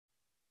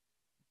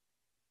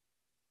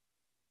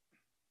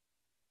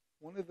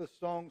One of the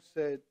songs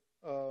said,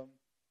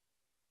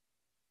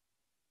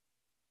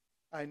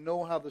 I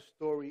know how the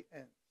story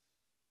ends.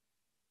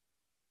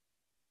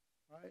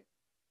 Right?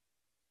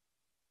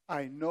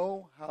 I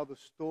know how the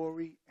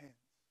story ends.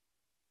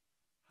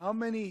 How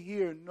many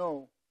here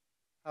know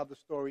how the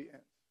story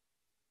ends?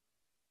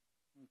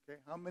 Okay,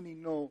 how many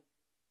know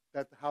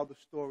that how the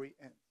story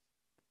ends?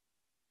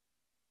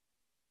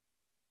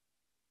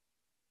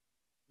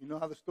 You know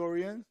how the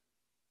story ends?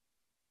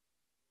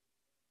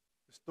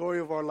 The story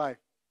of our life.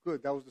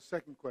 Good, that was the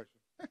second question.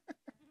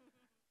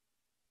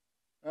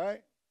 All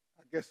right?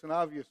 I guess an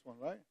obvious one,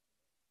 right?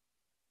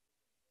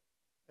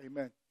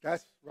 Amen.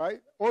 That's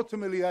right.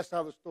 Ultimately, that's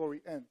how the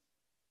story ends.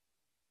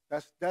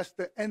 That's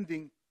the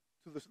ending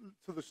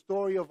to the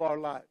story of our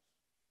lives.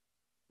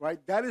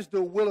 Right? That is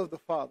the will of the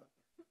Father.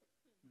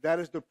 That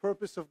is the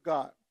purpose of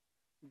God.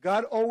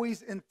 God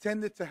always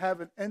intended to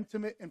have an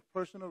intimate and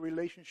personal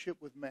relationship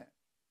with man.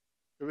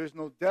 There is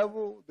no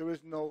devil, there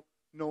is no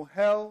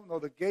hell, no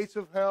the gates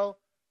of hell,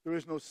 there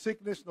is no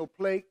sickness, no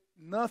plague.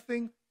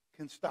 Nothing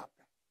can stop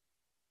that.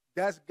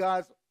 That's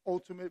God's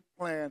ultimate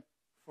plan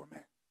for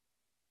man.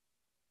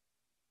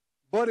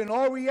 But in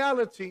all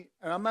reality,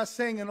 and I'm not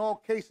saying in all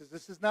cases,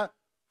 this is not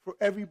for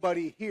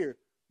everybody here,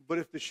 but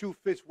if the shoe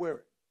fits, wear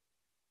it.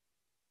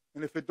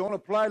 And if it don't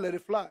apply, let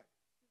it fly.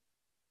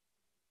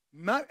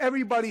 Not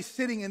everybody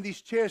sitting in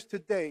these chairs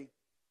today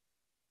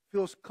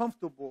feels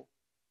comfortable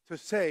to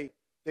say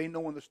they know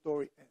when the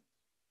story ends.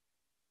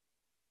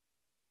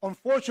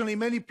 Unfortunately,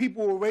 many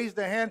people will raise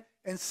their hand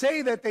and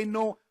say that they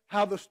know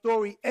how the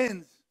story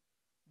ends,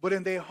 but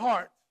in their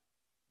heart,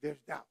 there's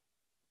doubt.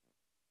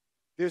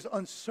 There's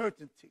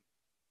uncertainty.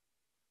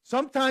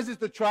 Sometimes it's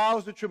the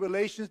trials, the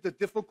tribulations, the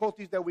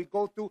difficulties that we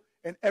go through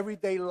in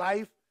everyday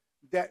life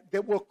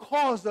that will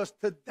cause us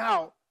to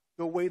doubt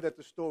the way that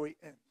the story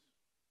ends.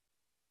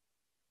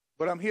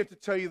 But I'm here to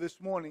tell you this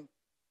morning,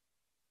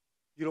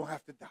 you don't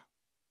have to doubt.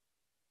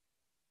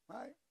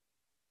 Right?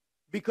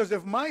 Because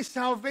if my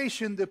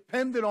salvation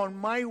depended on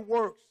my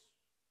works,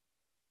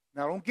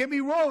 now don't get me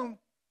wrong,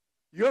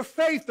 your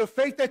faith, the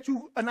faith that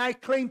you and I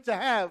claim to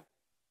have,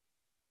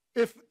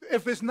 if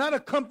it's not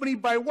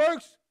accompanied by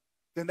works,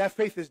 then that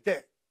faith is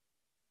dead.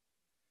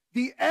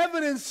 The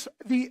evidence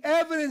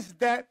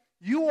that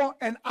you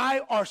and I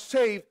are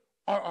saved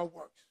are our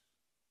works.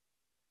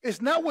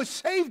 It's not what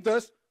saved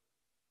us,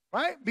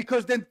 right?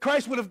 Because then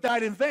Christ would have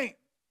died in vain.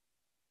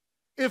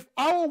 If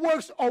our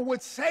works are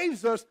what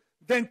saves us,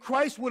 then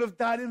Christ would have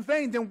died in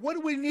vain. Then what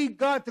do we need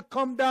God to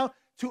come down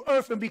to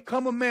earth and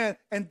become a man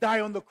and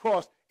die on the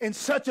cross in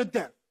such a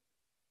death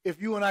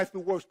if you and I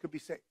through works could be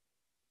saved?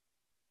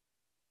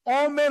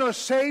 All men are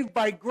saved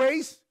by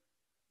grace,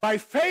 by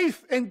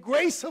faith and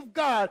grace of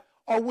God,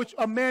 on which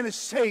a man is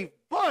saved.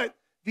 But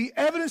the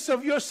evidence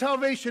of your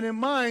salvation and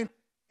mine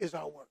is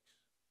our works.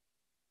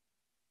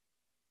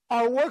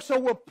 Our works are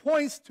what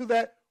points to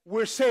that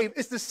we're saved.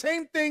 It's the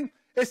same thing.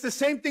 It's the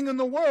same thing in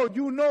the world.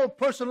 You know a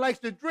person likes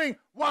to drink.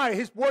 Why?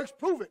 His works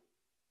prove it.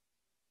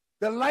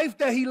 The life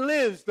that he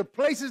lives, the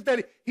places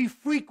that he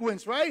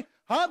frequents, right?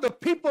 The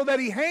people that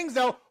he hangs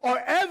out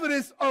are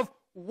evidence of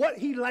what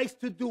he likes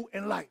to do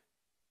in life.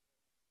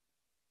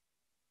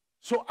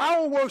 So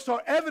our works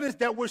are evidence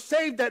that we're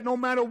saved, that no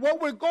matter what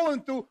we're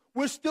going through,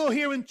 we're still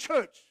here in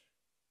church.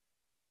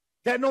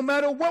 That no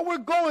matter what we're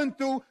going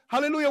through,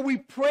 hallelujah, we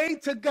pray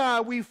to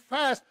God, we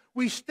fast,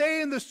 we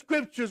stay in the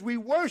scriptures, we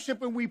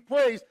worship and we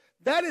praise.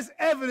 That is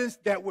evidence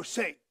that we're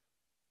saved.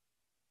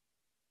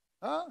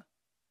 I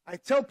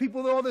tell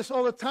people all this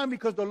all the time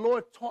because the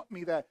Lord taught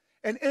me that.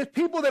 And it's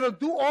people that'll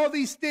do all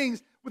these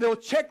things, they'll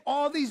check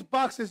all these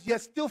boxes,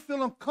 yet still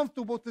feel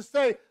uncomfortable to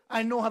say,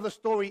 I know how the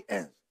story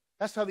ends.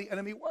 That's how the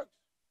enemy works.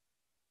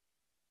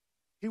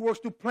 He works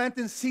through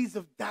planting seeds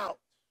of doubt.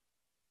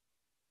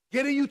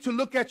 Getting you to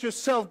look at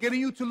yourself, getting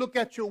you to look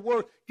at your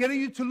work, getting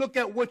you to look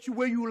at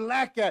where you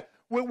lack at,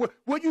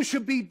 what you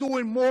should be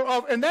doing more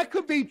of. And that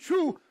could be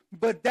true,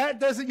 but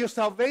your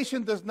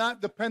salvation does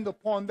not depend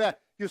upon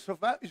that. Your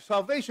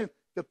salvation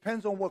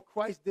depends on what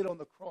Christ did on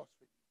the cross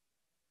for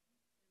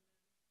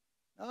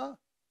you.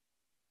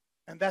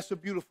 And that's a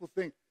beautiful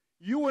thing.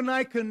 You and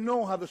I can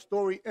know how the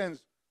story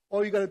ends.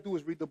 All you got to do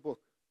is read the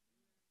book.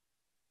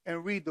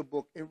 And read the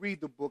book, and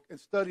read the book, and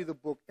study the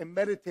book, and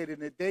meditate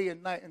in it day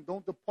and night, and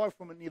don't depart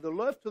from it neither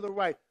left to the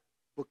right,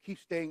 but keep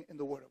staying in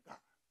the Word of God.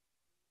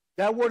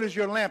 That Word is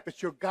your lamp,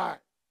 it's your guide.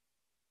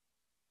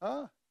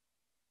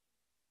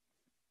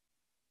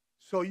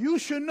 So you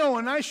should know,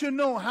 and I should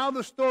know how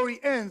the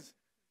story ends.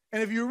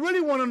 And if you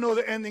really want to know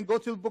the ending, go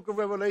to the book of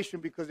Revelation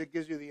because it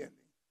gives you the ending.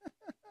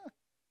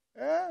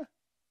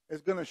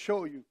 It's going to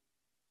show you.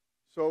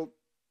 So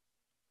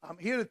I'm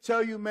here to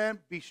tell you, man,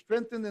 be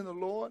strengthened in the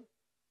Lord.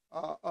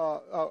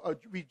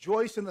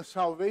 Rejoice in the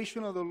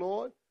salvation of the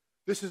Lord.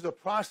 This is a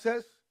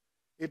process.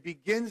 It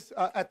begins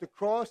at the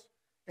cross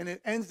and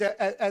it ends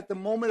at the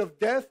moment of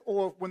death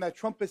or when that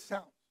trumpet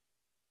sounds.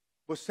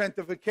 But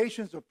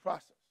sanctification is a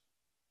process.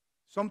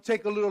 Some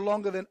take a little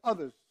longer than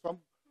others. Some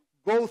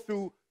go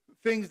through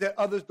things that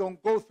others don't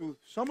go through.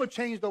 Some are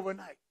changed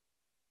overnight.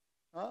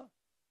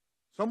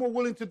 Some are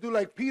willing to do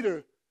like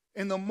Peter.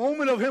 In the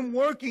moment of him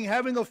working,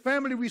 having a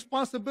family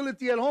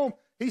responsibility at home,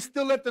 he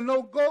still let the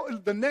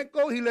net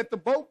go, he let the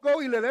boat go,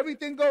 he let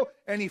everything go,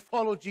 and he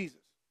followed Jesus.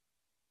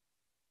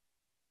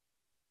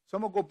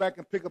 Some will go back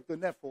and pick up the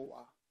net for a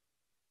while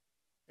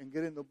and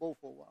get in the boat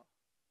for a while.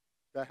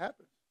 That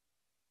happens.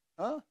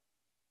 Huh?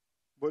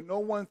 But know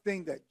one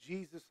thing, that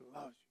Jesus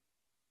loves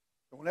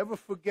you. Don't ever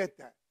forget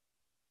that.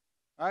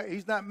 All right?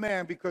 He's not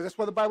man, because that's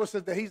why the Bible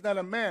says that he's not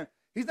a man.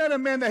 He's not a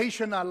man that he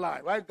should not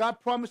lie, right?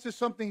 God promises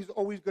something, he's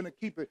always going to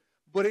keep it.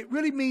 But it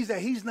really means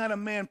that he's not a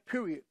man,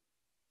 period.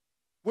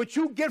 What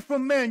you get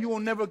from man, you will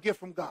never get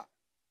from God.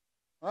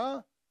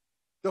 Huh?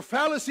 The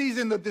fallacies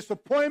and the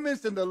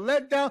disappointments and the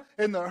letdown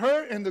and the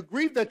hurt and the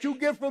grief that you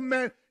get from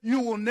man, you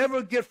will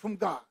never get from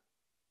God.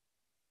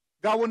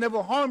 God will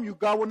never harm you.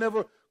 God will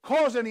never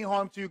cause any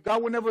harm to you.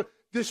 God will never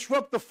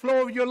disrupt the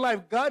flow of your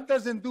life. God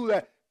doesn't do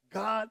that.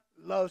 God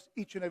loves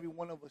each and every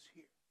one of us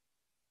here.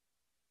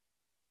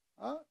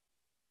 Huh?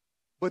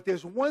 But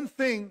there's one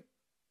thing,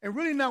 and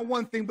really not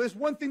one thing, but it's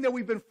one thing that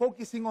we've been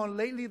focusing on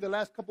lately the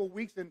last couple of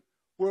weeks, and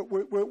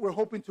we're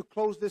hoping to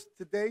close this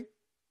today,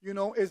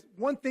 is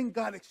one thing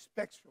God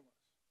expects from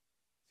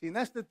us. See, and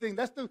that's the thing.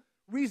 That's the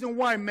reason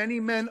why many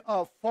men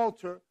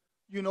falter,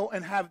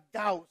 and have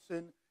doubts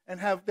and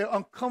they're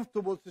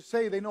uncomfortable to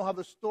say they know how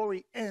the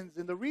story ends.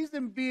 And the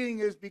reason being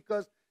is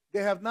because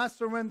they have not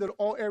surrendered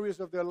all areas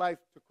of their life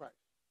to Christ.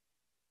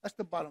 That's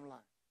the bottom line.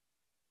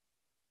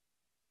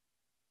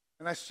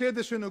 And I shared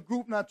this in a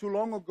group not too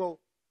long ago,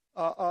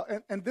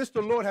 and this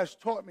the Lord has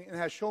taught me and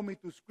has shown me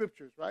through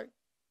scriptures, right?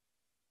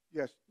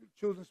 Yes,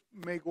 children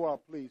may go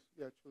out, please.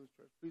 Yeah, children's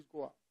church, please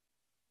go out.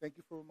 Thank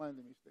you for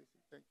reminding me, Stacy.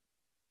 Thank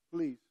you.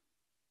 Please.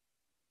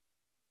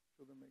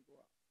 Children may go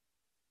out.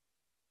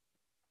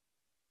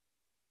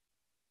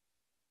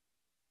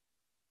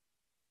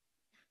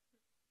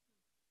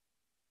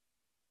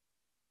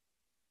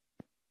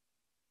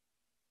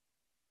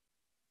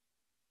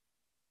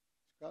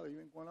 Skylar, you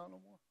ain't going out no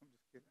more? I'm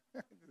just kidding.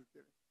 I'm just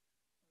kidding.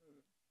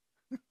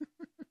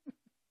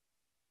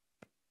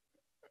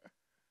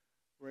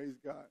 Praise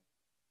God.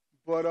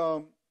 But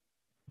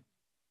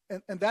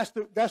and that's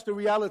the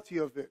reality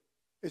of it.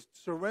 It's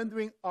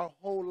surrendering our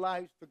whole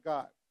lives to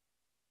God.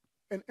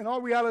 And in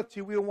all reality,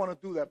 we don't want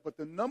to do that. But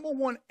the number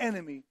one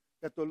enemy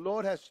that the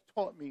Lord has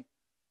taught me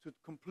to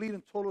complete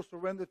and total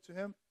surrender to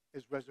him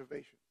is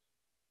reservations.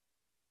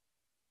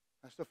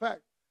 That's the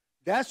fact.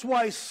 That's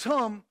why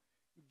some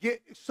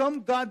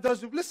God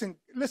doesn't.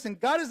 Listen,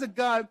 God is a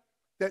God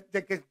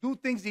that can do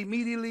things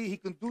immediately. He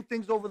can do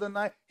things over the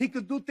night. He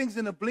can do things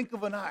in the blink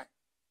of an eye.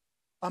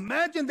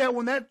 Imagine that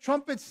when that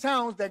trumpet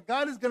sounds, that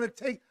God is going to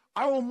take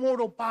our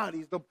mortal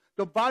bodies,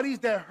 the bodies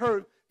that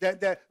hurt,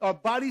 that our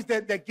bodies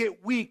that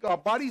get weak, our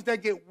bodies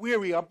that get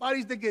weary, our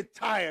bodies that get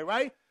tired,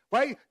 right?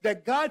 Right?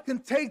 That God can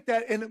take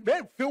that and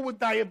filled with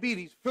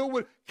diabetes, filled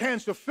with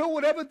cancer, filled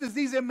with whatever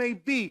disease it may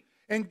be.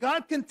 And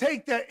God can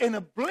take that in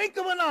a blink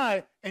of an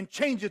eye and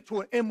change it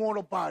to an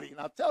immortal body.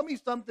 Now, tell me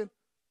something.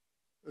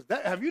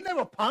 Have you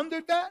never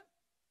pondered that?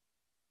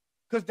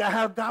 Because that's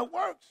how God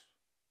works.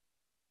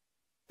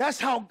 That's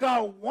how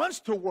God wants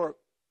to work.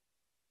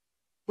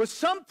 But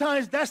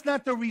sometimes that's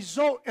not the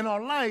result in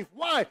our life.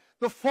 Why?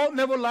 The fault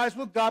never lies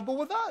with God but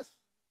with us.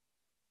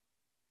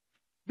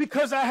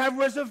 Because I have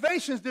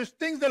reservations. There's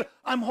things that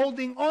I'm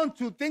holding on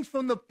to, things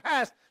from the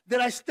past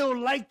that I still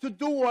like to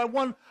do or I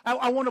want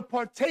to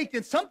partake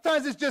in.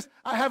 Sometimes it's just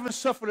I haven't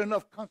suffered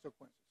enough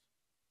consequences.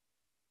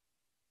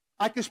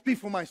 I can speak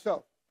for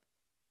myself.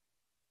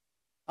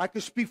 I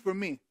can speak for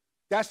me.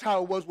 That's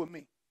how it was with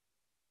me.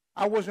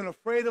 I wasn't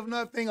afraid of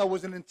nothing. I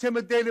wasn't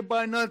intimidated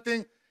by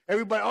nothing.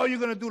 Everybody, oh, you're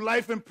going to do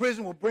life in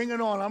prison? Well, bring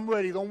it on. I'm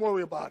ready. Don't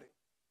worry about it.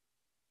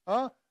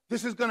 Huh?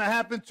 This is going to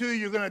happen to you.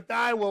 You're going to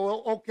die.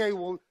 Well, okay.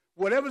 Well,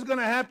 whatever's going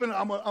to happen,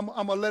 I'm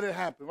going to let it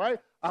happen, right?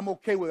 I'm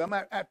okay with it. I'm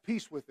at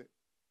peace with it.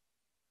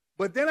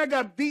 But then I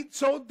got beat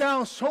so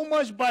down so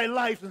much by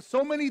life and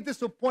so many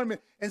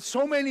disappointments and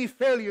so many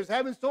failures,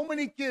 having so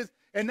many kids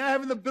and not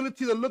having the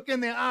ability to look in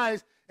their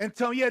eyes and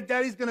tell them, yeah,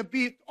 daddy's going to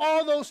be.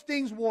 All those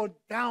things wore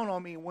down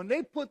on me. When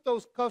they put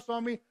those cuffs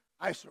on me,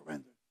 I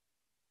surrendered.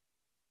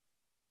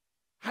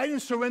 I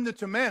didn't surrender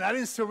to man. I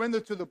didn't surrender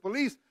to the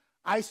police.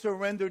 I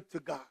surrendered to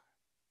God.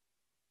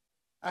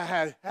 I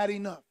had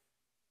enough.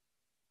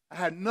 I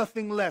had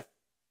nothing left.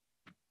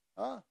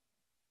 Huh?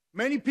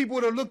 Many people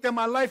would have looked at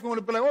my life and would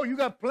have been like, oh, you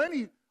got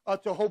plenty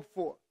to hope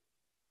for.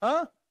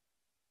 Huh?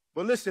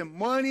 But listen,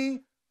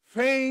 money,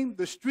 fame,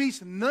 the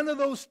streets, none of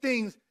those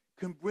things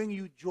can bring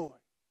you joy.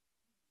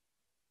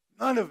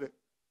 None of it.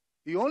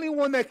 The only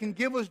one that can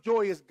give us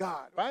joy is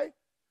God, right?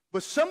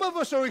 But some of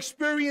us are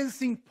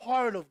experiencing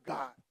part of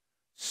God,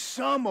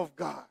 some of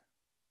God,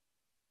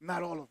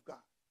 not all of God.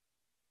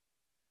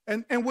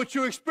 And what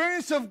your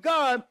experience of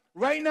God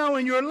right now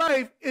in your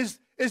life is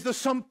the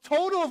sum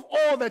total of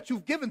all that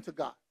you've given to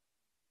God.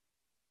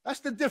 That's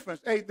the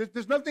difference. Hey,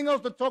 there's nothing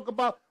else to talk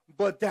about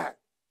but that.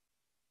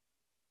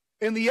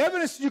 In the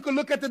evidence, you can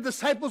look at the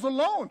disciples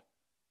alone.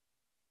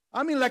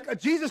 I mean, like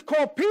Jesus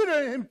called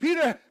Peter, and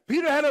Peter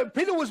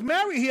was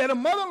married. He had a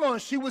mother-in-law,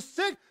 and she was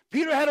sick.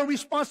 Peter had a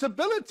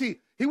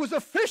responsibility. He was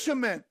a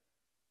fisherman.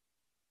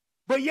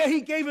 But yet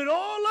he gave it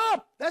all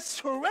up. That's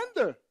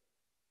surrender.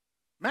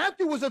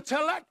 Matthew was a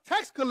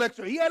tax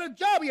collector. He had a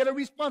job. He had a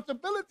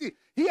responsibility.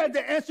 He had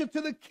to answer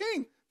to the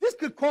king. This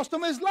could cost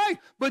him his life.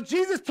 But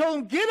Jesus told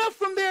him, get up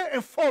from there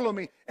and follow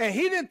me. And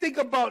he didn't think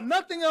about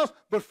nothing else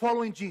but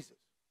following Jesus.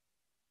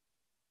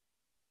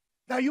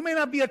 Now, you may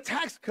not be a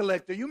tax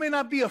collector. You may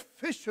not be a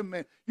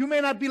fisherman. You may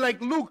not be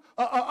like Luke,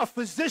 a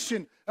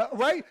physician,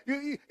 right?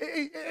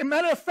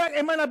 Matter of fact,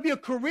 it might not be a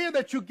career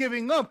that you're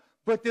giving up,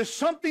 but there's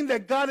something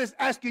that God is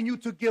asking you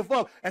to give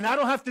up. And I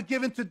don't have to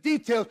give into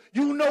details.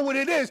 You know what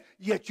it is,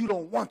 yet you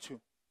don't want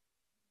to.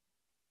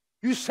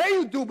 You say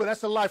you do, but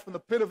that's a lie from the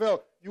pit of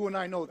hell. You and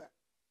I know that.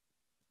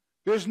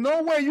 There's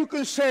no way you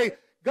can say,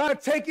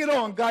 God, take it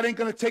on. God ain't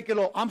going to take it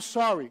all. I'm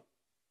sorry.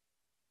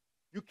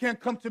 You can't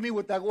come to me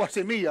with that.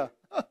 Guasemilla.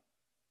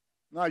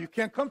 No, you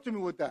can't come to me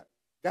with that.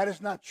 That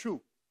is not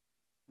true.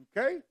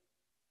 Okay?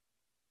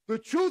 The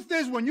truth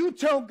is, when you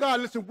tell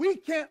God, listen, we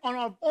can't, on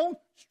our own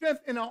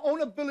strength and our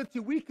own ability,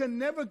 we can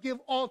never give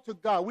all to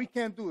God. We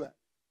can't do that.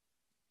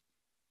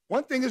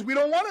 One thing is we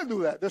don't want to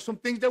do that. There's some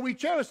things that we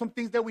cherish, some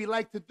things that we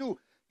like to do.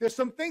 There's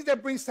some things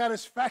that bring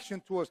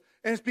satisfaction to us,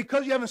 and it's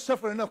because you haven't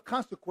suffered enough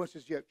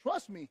consequences yet.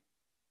 Trust me.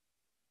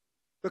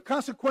 The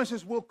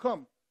consequences will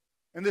come.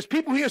 And there's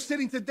people here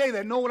sitting today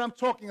that know what I'm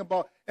talking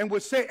about and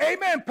would say,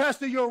 amen,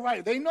 Pastor, you're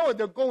right. They know it.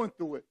 They're going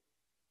through it.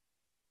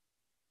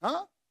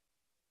 Huh?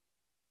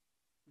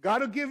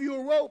 God will give you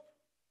a rope.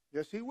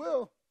 Yes, he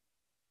will.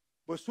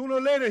 But sooner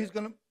or later, he's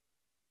going to.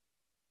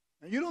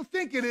 And you don't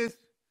think it is,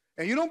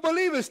 and you don't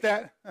believe it's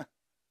that.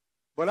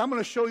 But I'm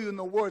going to show you in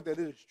the word that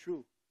it is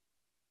true.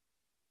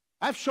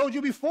 I've showed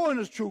you before, and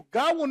it's true.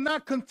 God will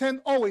not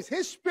contend always.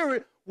 His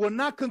spirit will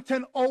not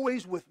contend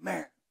always with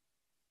man.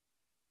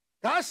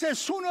 God says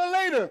sooner or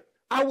later,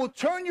 I will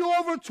turn you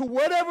over to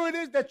whatever it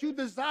is that you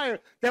desire,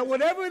 that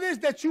whatever it is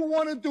that you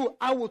want to do,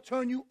 I will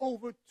turn you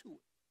over to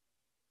it.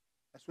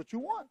 That's what you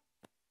want.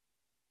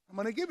 I'm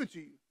going to give it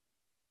to you.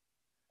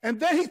 And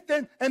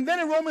then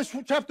in Romans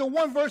chapter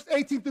 1, verse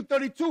 18 to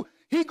 32,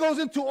 he goes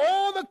into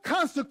all the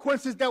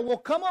consequences that will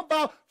come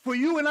about for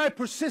you and I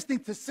persisting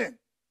to sin.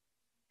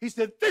 He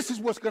said, this is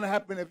what's going to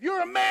happen. If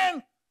you're a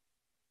man,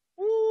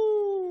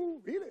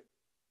 read it.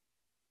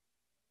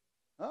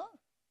 Huh?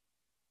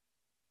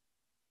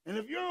 And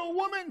if you're a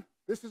woman,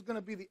 this is going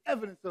to be the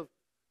evidence of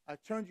I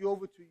turned you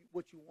over to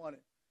what you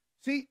wanted.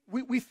 See,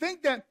 we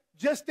think that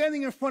just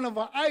standing in front of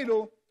an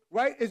idol,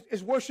 right,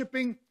 is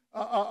worshiping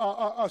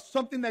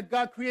something that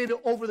God created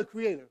over the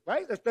creator,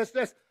 right?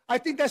 I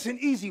think that's an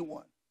easy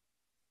one.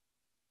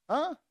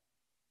 Huh?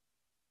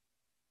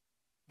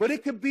 But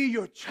it could be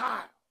your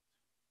child.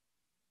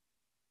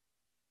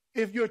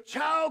 If your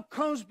child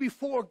comes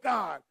before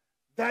God,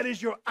 that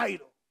is your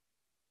idol.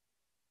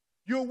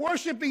 You're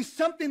worshiping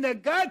something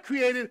that God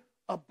created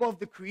above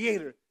the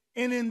creator.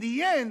 And in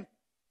the end,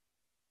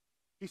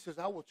 he says,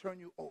 I will turn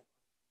you over.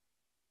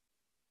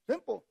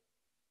 Simple.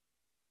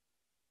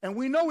 And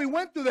we know we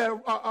went through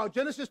that,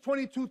 Genesis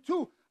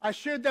 22:2. I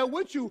shared that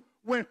with you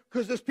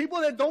because there's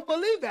people that don't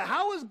believe that.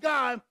 How is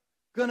God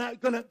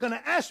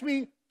gonna ask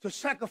me to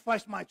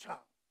sacrifice my child?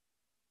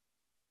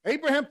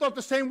 Abraham thought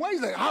the same way.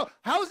 He's like,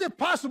 how is it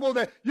possible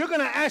that you're going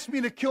to ask me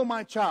to kill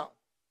my child?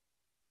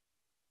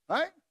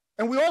 Right?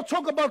 And we all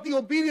talk about the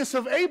obedience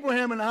of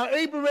Abraham and how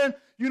Abraham,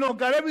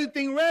 got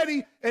everything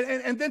ready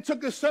and then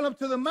took his son up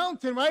to the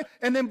mountain, right?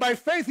 And then by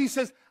faith, he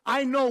says,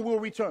 I know we'll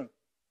return.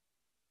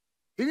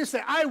 He didn't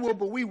say, I will,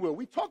 but we will.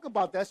 We talk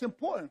about that. It's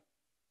important.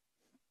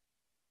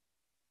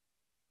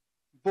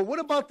 But what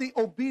about the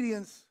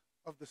obedience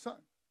of the son?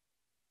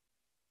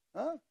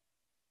 Huh?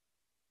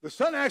 The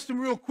son asked him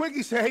real quick.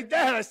 He said, hey,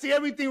 Dad, I see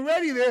everything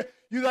ready there.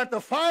 You got the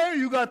fire,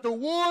 you got the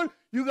wood,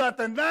 you got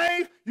the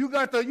knife, you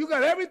got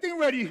everything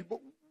ready. But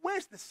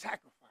where's the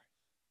sacrifice?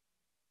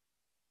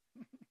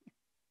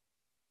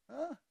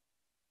 Huh?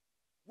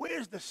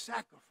 Where's the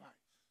sacrifice?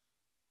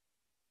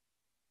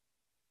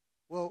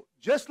 Well,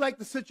 just like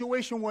the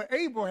situation with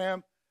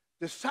Abraham,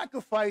 the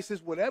sacrifice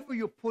is whatever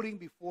you're putting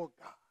before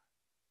God.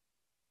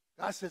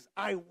 God says,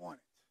 I want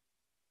it.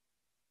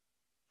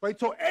 So he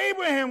told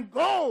Abraham,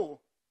 go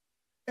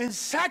and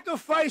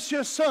sacrifice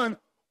your son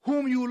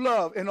whom you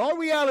love. In all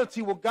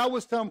reality, what God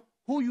was telling him,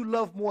 who you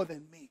love more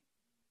than me.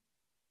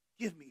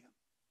 Give me him.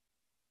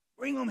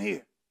 Bring him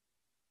here.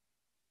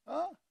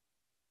 Huh?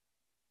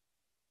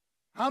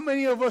 How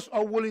many of us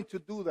are willing to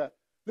do that?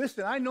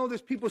 Listen, I know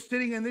there's people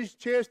sitting in these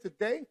chairs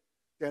today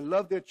that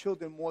love their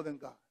children more than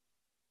God.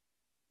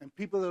 And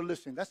people that are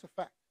listening, that's a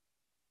fact.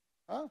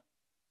 Huh?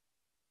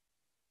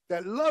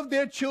 That love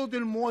their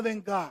children more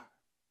than God.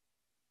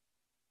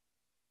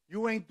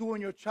 You ain't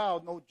doing your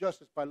child no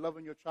justice by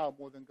loving your child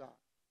more than God.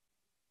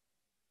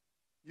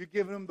 You're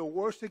giving them the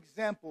worst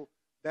example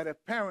that a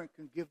parent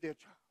can give their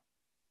child.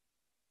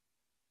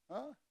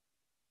 Huh?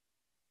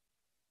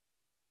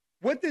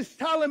 What did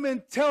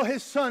Solomon tell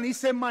his son? He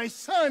said, my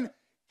son,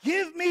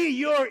 give me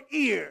your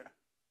ear.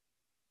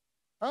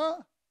 Huh?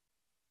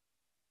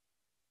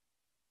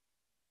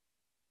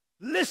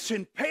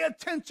 listen, pay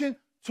attention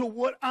to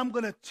what I'm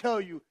going to tell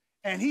you.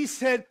 And he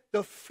said,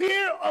 the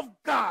fear of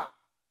God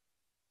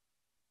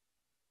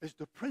is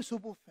the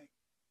principal thing.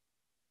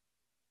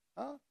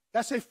 Huh?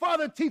 That's a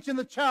father teaching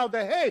the child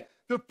that, hey,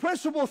 the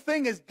principal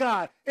thing is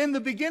God. In the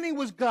beginning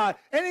was God.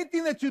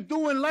 Anything that you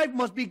do in life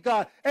must be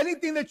God.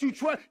 Anything that you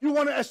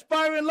want to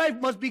aspire in life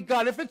must be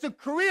God. If it's a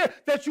career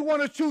that you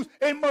want to choose,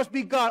 it must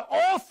be God.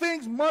 All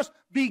things must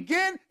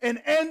begin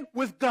and end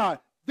with God.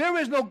 There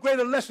is no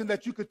greater lesson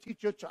that you could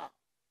teach your child.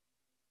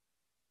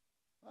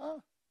 Huh?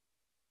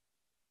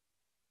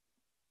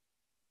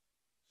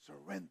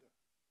 Surrender.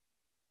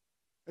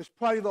 It's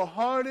probably the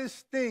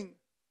hardest thing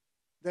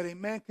that a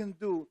man can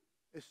do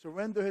is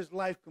surrender his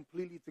life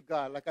completely to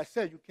God. Like I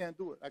said, you can't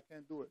do it. I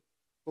can't do it.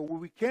 But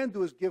what we can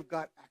do is give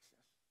God access.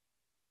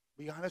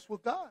 Be honest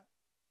with God.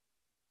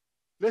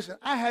 Listen,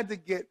 I had to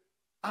get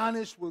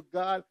honest with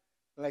God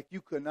like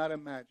you could not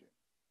imagine.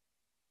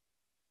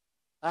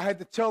 I had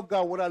to tell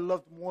God what I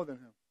loved more than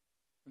him.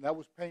 And that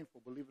was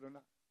painful, believe it or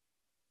not.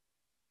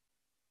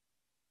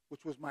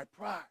 Which was my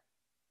pride.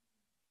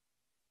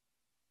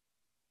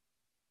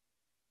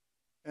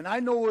 And I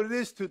know what it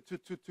is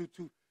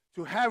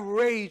to have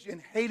rage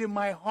and hate in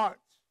my heart,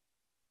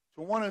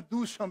 to want to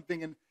do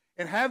something and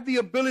have the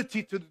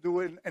ability to do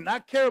it and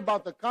not care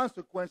about the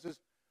consequences,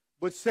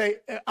 but say,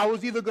 I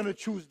was either going to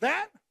choose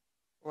that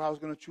or I was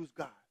going to choose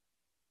God.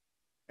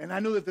 And I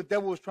knew that the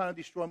devil was trying to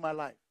destroy my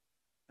life.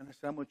 And I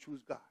said, I'm going to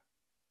choose God.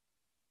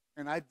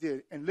 And I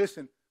did. And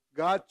listen,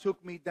 God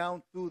took me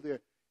down through there.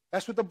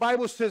 That's what the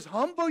Bible says.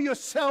 Humble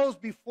yourselves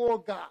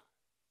before God.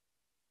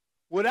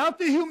 Without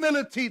the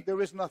humility,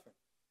 there is nothing.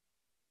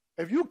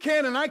 If you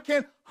can and I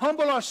can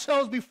humble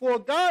ourselves before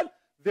God,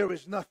 there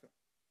is nothing.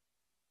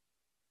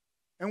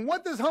 And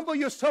what does humble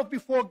yourself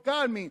before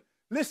God mean?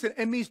 Listen,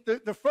 it means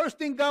the first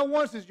thing God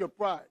wants is your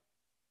pride.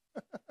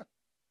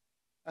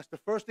 That's the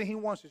first thing he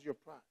wants is your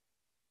pride.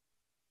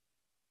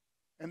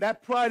 And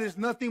that pride is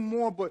nothing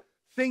more but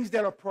things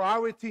that are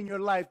priority in your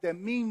life that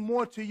mean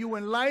more to you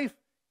in life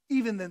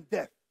even than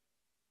death.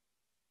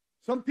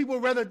 Some people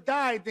rather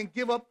die than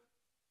give up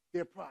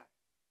their pride.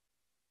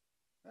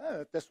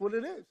 That's what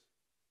it is.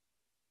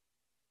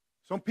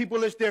 Some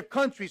people it's their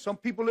country. Some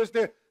people it's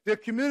their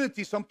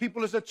community. Some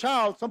people it's a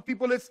child. Some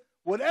people it's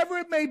whatever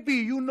it may be.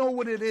 You know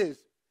what it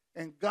is.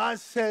 And God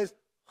says,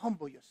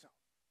 humble yourself.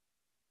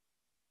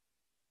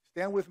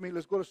 Stand with me.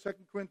 Let's go to 2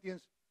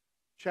 Corinthians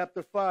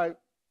chapter 5.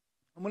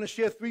 I'm going to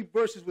share 3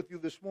 verses with you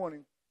this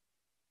morning.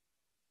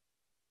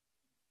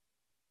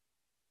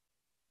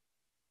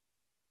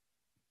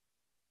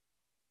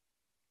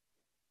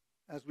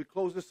 As we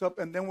close this up,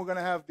 and then we're going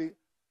to have the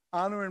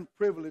honor and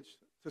privilege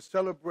to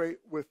celebrate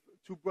with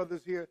 2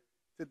 brothers here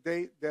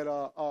today that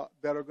are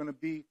going to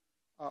be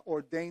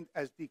ordained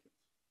as deacons.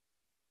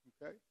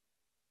 Okay,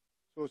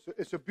 so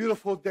it's a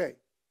beautiful day.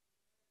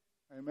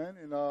 Amen.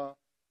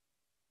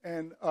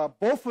 And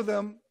both of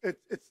them,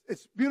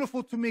 it's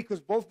beautiful to me because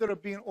both that are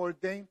being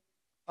ordained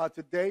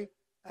today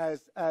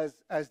as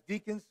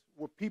deacons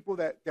were people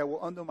that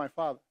were under my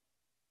father.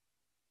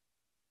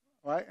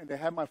 Right, and they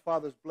had my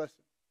father's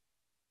blessing.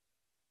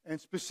 And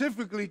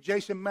specifically,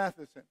 Jason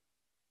Matheson.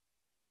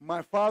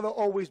 My father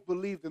always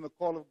believed in the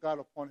call of God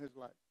upon his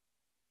life.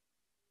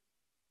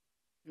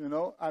 You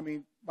know, I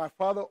mean, my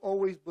father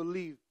always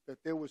believed that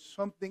there was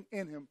something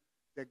in him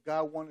that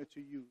God wanted to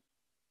use.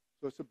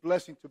 So it's a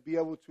blessing to be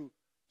able to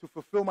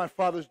fulfill my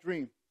father's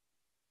dream.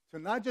 To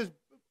not just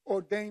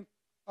ordain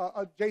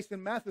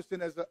Jason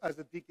Matheson as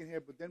a deacon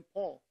here, but then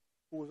Paul,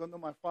 who was under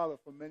my father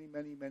for many,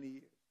 many, many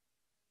years.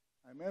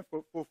 Amen.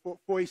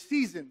 For a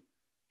season,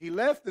 he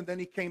left and then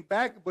he came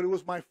back, but it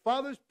was my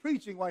father's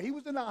preaching while he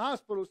was in the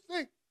hospital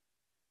sick.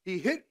 He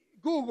hit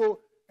Google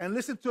and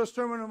listened to a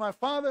sermon of my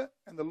father,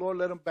 and the Lord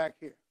led him back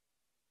here.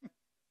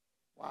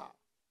 Wow.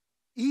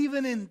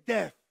 Even in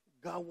death,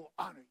 God will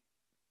honor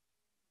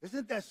you.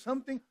 Isn't that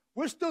something?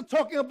 We're still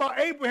talking about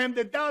Abraham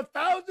that died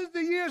thousands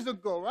of years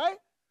ago, right?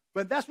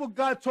 But that's what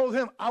God told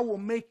him. I will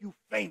make you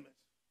famous.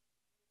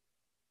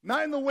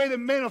 Not in the way that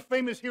men are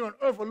famous here on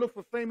earth or look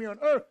for fame here on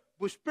earth,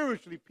 but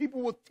spiritually.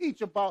 People will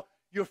teach about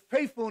your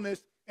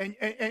faithfulness and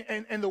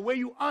the way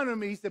you honor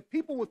me. He said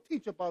people will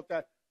teach about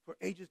that for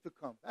ages to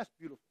come. That's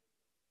beautiful.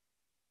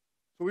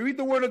 So we read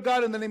the word of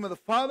God in the name of the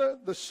Father,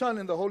 the Son,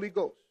 and the Holy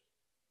Ghost.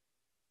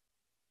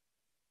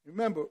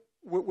 Remember,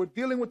 we're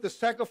dealing with the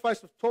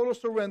sacrifice of total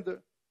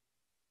surrender,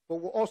 but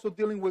we're also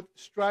dealing with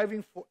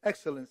striving for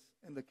excellence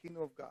in the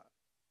kingdom of God.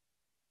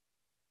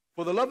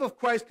 For the love of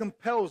Christ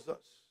compels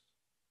us,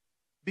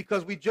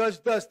 because we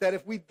judge thus that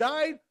if we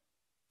died,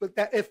 but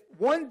that if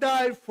one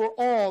died for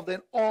all,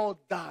 then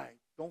all died.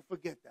 Don't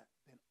forget that.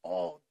 Then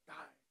all died.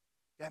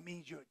 That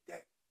means you're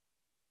dead.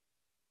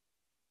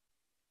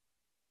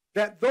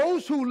 That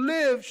those who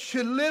live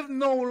should live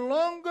no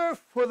longer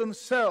for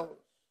themselves,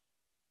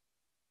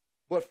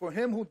 but for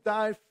him who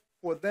died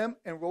for them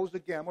and rose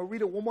again. I'm going to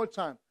read it one more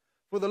time.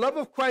 For the love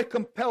of Christ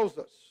compels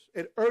us.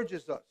 It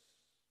urges us.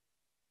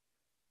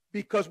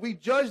 Because we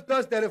judge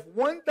thus that if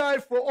one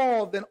died for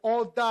all, then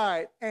all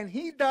died. And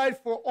he died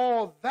for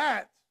all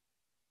that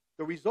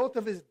the result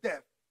of his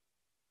death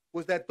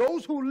was that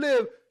those who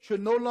live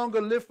should no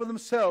longer live for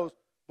themselves,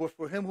 but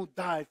for him who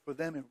died for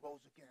them and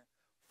rose again.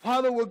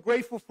 Father, we're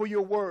grateful for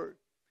your word.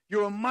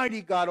 You're a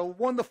mighty God, a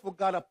wonderful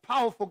God, a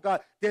powerful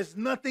God. There's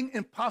nothing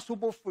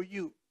impossible for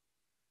you.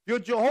 You're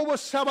Jehovah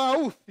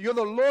Sabaoth. You're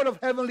the Lord of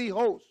heavenly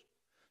hosts.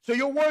 So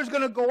your word's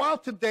going to go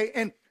out today.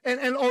 And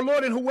oh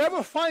Lord, and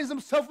whoever finds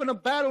himself in a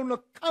battle, in a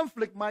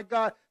conflict, my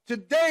God,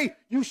 today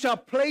you shall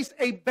place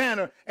a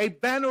banner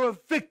of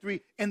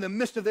victory in the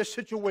midst of their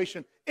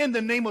situation in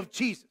the name of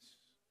Jesus.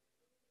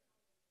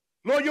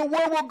 Lord, your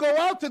word will go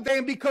out today,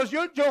 and because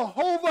you're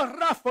Jehovah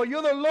Rapha,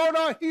 you're the Lord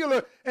our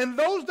healer, and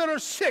those that are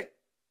sick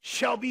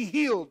shall be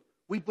healed.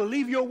 We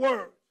believe your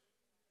word.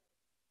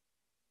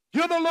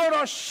 You're the Lord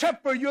our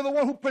shepherd. You're the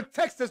one who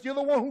protects us. You're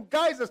the one who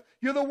guides us.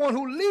 You're the one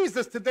who leads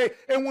us today.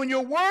 And when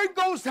your word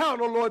goes out,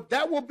 oh Lord,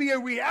 that will be a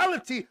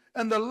reality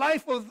in the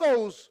life of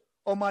those,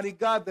 Almighty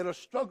God, that are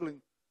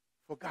struggling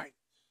for guidance.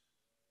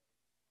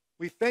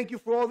 We thank you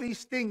for all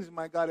these things,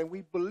 my God, and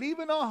we believe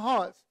in our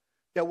hearts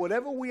that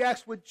whatever we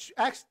ask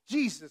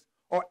Jesus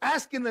or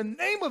ask in the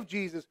name of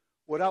Jesus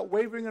without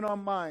wavering in our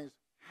minds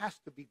has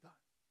to be done.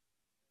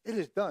 It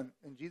is done.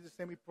 In Jesus'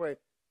 name we pray.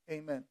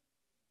 Amen.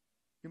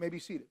 You may be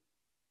seated.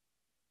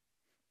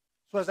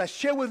 So as I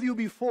shared with you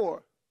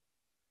before,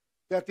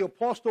 that the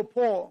Apostle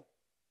Paul,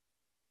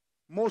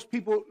 most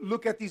people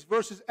look at these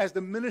verses as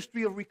the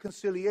ministry of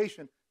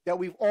reconciliation that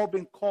we've all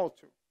been called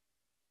to.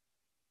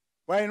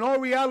 Right? In all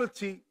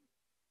reality,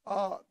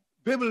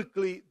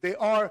 biblically, they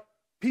are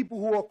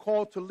people who are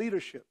called to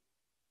leadership.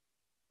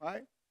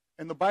 Right?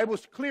 And the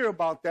Bible's clear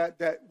about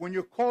that when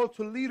you're called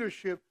to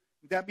leadership,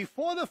 that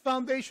before the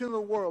foundation of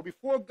the world,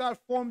 before God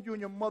formed you in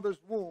your mother's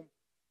womb,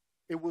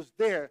 it was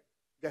there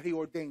that he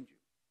ordained you.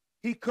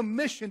 He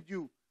commissioned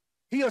you.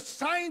 He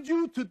assigned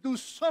you to do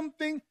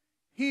something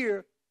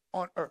here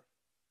on earth.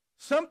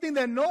 Something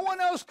that no one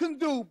else can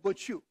do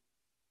but you.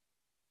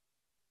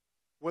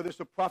 Whether it's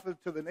a prophet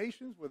to the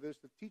nations, whether it's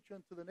the teacher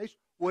unto the nation,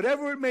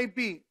 whatever it may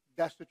be,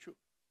 that's the truth.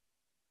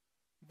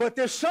 But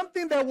there's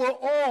something that we're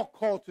all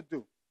called to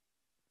do.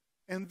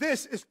 And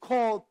this is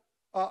called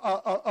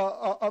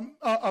a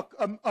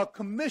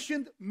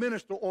commissioned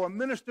minister, or a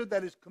minister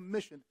that is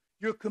commissioned.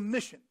 You're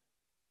commissioned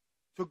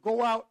to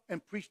go out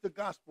and preach the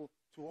gospel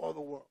to all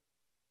the world.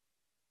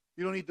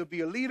 You don't need to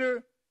be a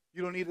leader.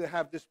 You don't need to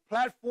have this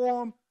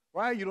platform,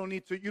 right? You don't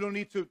need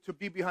to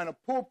be behind a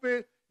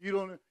pulpit.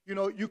 You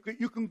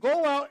can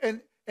go out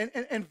and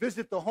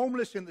visit the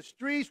homeless in the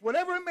streets,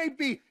 whatever it may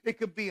be. It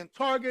could be in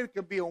Target, it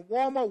could be in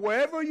Walmart,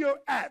 wherever you're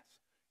at.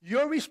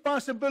 Your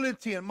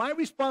responsibility and my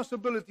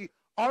responsibility,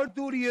 our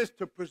duty is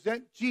to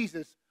present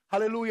Jesus,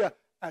 hallelujah,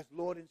 as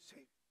Lord and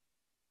Savior.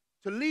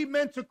 To lead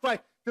men to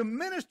Christ. The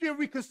ministry of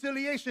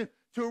reconciliation,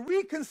 to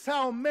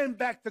reconcile men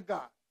back to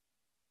God.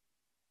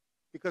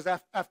 Because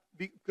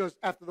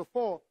after the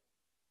fall,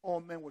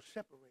 all men were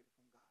separated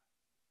from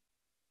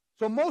God.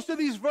 So most of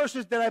these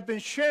verses that I've been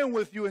sharing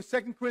with you in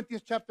 2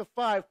 Corinthians chapter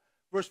 5,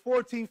 verse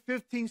 14,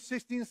 15,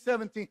 16,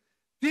 17,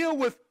 deal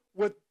with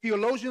what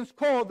theologians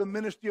call the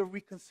ministry of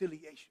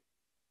reconciliation.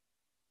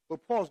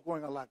 But Paul's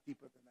going a lot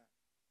deeper than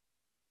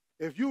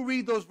that. If you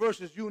read those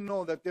verses, you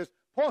know that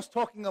Paul's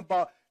talking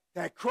about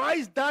that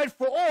Christ died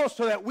for all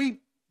so that we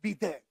be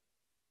dead.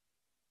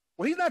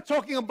 Well, he's not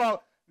talking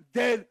about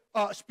dead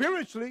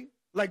spiritually,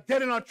 like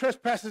dead in our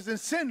trespasses and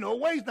sin. No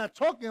way, he's not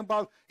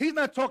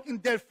talking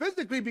dead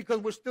physically because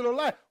we're still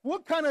alive.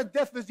 What kind of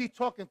death is he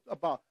talking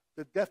about?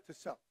 The death to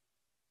self.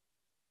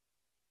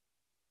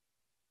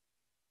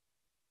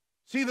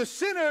 See, the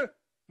sinner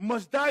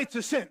must die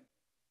to sin.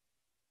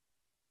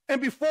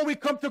 And before we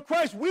come to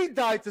Christ, we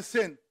die to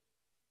sin.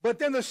 But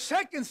then the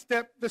second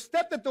step, the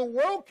step that the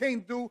world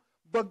can't do,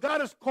 but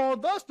God has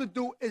called us to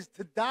do, is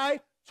to die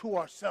to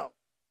ourselves.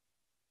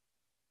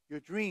 Your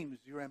dreams,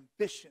 your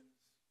ambitions,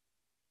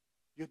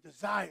 your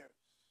desires,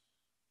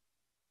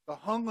 the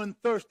hunger and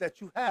thirst that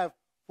you have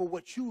for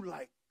what you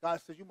like. God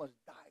says you must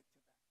die to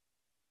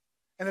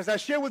that. And as I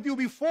shared with you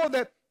before,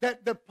 that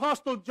the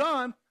Apostle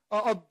John,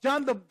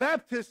 John the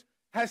Baptist,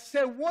 has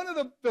said one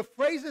of the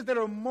phrases that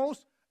are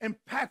most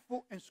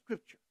impactful in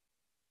Scripture.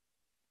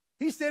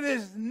 He said, it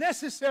is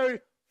necessary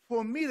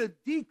for me to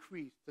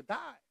decrease, to die,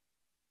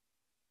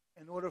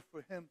 in order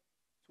for him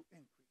to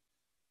increase.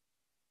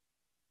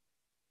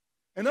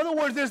 In other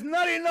words, there's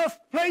not enough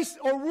place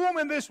or room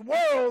in this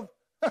world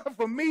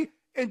for me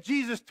and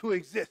Jesus to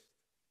exist.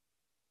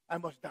 I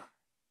must die.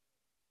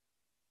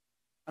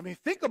 I mean,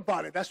 think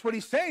about it. That's what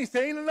he's saying. He's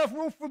saying ain't enough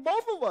room for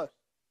both of us.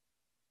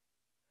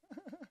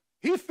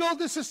 He filled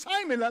this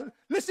assignment.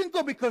 Listen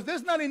good, because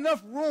there's not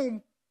enough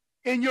room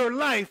in your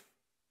life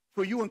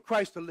for you and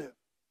Christ to live.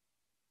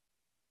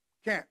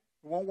 Can't.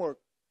 It won't work.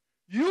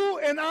 You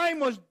and I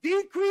must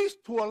decrease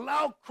to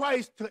allow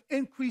Christ to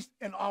increase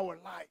in our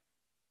life.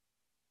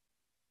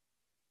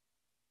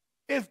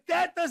 If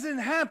that doesn't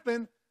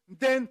happen,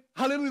 then,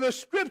 hallelujah, the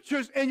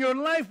scriptures in your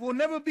life will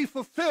never be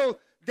fulfilled,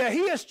 that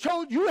he has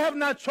chosen, you have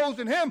not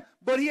chosen him,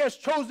 but he has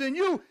chosen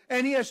you,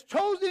 and he has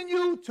chosen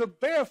you to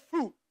bear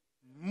fruit,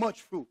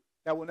 much fruit.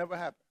 That will never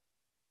happen.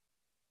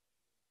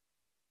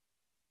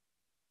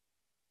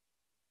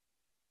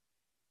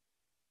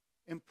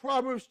 In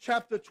Proverbs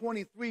chapter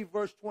 23,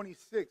 verse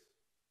 26,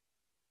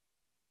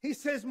 he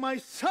says, my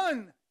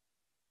son,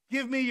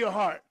 give me your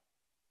heart.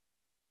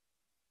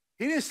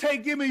 He didn't say,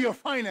 give me your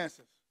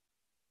finances.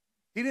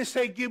 He didn't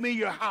say, give me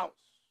your house.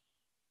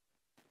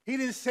 He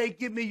didn't say,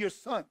 give me your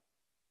son.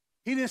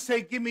 He didn't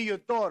say, give me your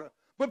daughter.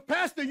 But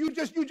Pastor, you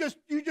just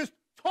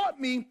taught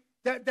me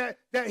that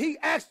he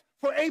asked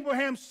for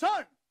Abraham's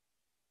son.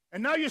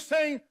 And now you're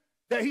saying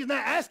that he's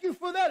not asking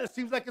for that? It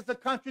seems like it's a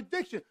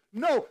contradiction.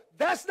 No,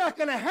 that's not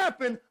going to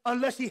happen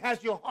unless he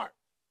has your heart.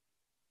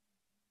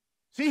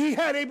 See, he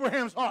had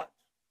Abraham's heart.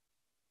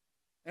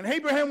 And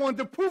Abraham wanted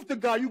to prove to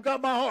God, you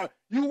got my heart.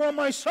 You want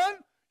my son?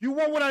 You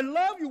want what I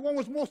love? You want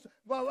what's most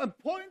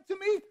important to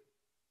me?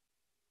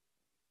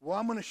 Well,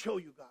 I'm going to show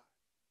you, God.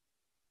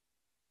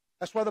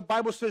 That's why the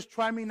Bible says,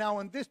 try me now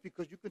in this,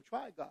 because you can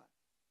try God.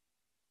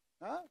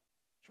 Huh?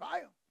 Try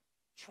him.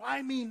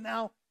 Try me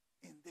now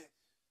in this.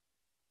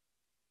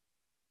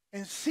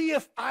 And see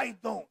if I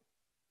don't.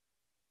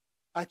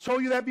 I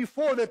told you that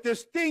before, that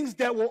there's things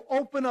that will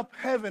open up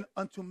heaven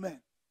unto men.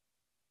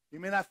 You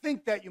may not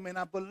think that, you may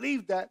not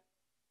believe that,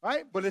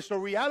 right? But it's a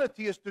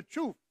reality, it's the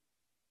truth.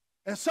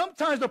 And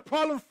sometimes the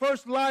problem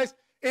first lies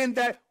in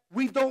that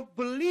we don't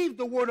believe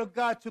the word of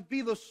God to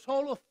be the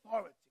sole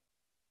authority.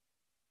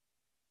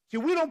 See,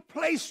 we don't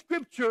place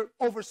scripture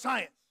over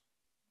science.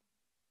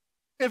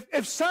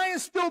 If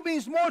science still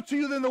means more to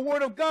you than the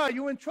word of God,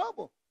 you're in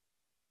trouble.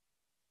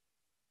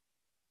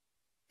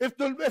 If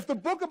the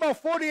book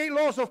about 48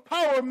 laws of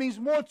power means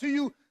more to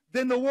you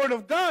than the word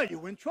of God,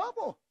 you're in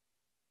trouble.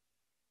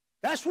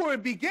 That's where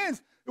it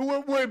begins.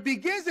 Where it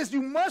begins is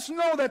you must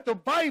know that the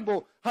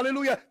Bible,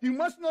 hallelujah, you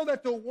must know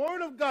that the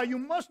word of God, you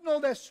must know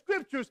that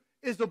scriptures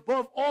is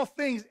above all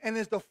things and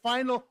is the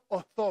final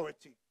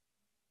authority.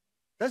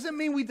 Doesn't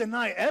mean we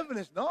deny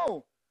evidence.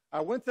 No. I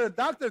went to the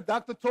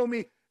doctor told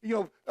me,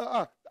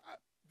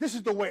 this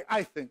is the way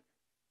I think.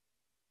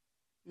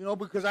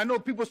 Because I know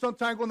people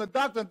sometimes go to the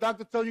doctor and the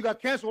doctor tells you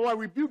got cancer. Oh, I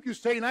rebuke you,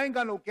 Satan. I ain't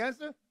got no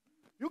cancer.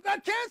 You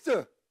got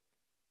cancer.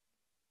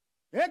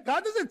 Yeah,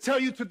 God doesn't tell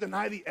you to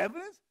deny the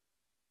evidence.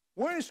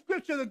 Where in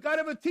Scripture did God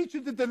ever teach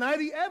you to deny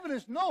the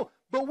evidence? No.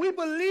 But we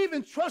believe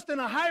and trust in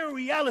a higher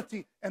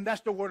reality, and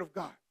that's the Word of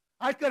God.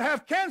 I could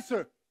have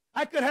cancer.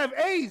 I could have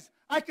AIDS.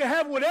 I could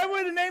have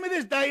whatever the name of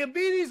this,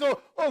 diabetes or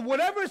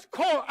whatever it's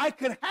called. I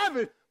could have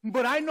it.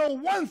 But I know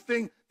one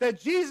thing,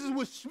 that Jesus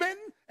was smitten,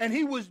 and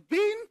he was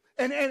beaten,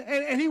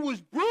 and he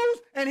was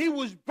bruised, and he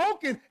was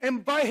broken,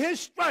 and by his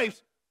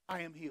stripes,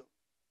 I am healed.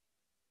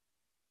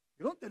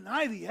 You don't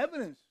deny the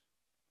evidence.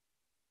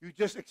 You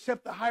just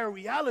accept the higher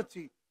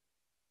reality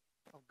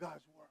of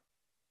God's word.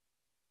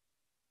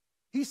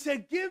 He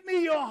said, give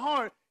me your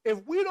heart.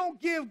 If we don't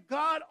give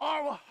God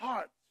our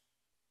hearts,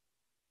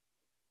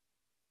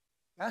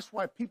 that's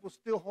why people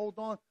still hold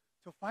on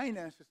to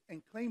finances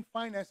and claim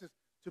finances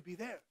to be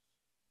theirs.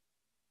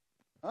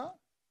 Huh?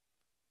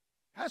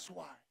 That's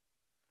why.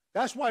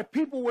 That's why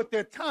people with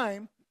their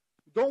time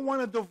don't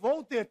want to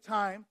devote their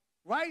time,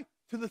 right,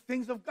 to the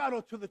things of God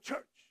or to the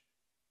church.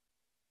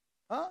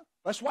 Huh?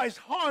 That's why it's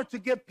hard to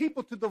get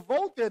people to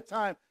devote their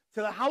time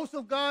to the house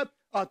of God,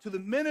 to the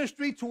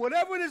ministry, to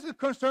whatever it is that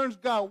concerns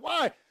God.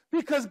 Why?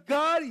 Because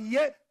God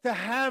yet to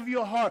have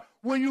your heart.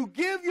 When you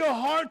give your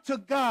heart to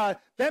God,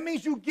 that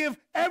means you give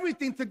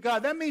everything to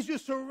God. That means you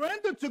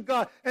surrender to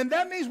God. And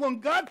that means when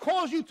God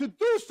calls you to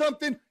do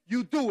something,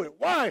 you do it.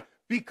 Why?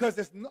 Because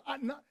it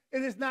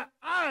is not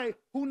I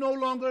who no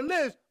longer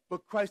lives,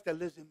 but Christ that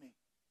lives in me.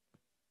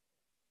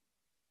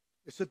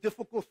 It's a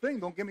difficult thing,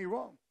 don't get me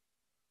wrong.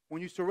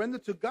 When you surrender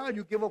to God,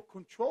 you give up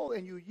control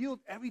and you yield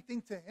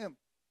everything to him.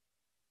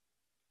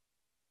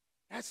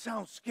 That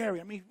sounds scary.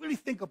 I mean, really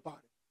think about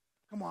it.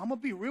 Come on, I'm going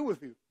to be real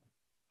with you.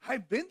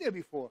 I've been there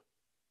before.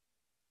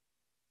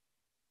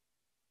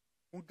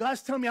 When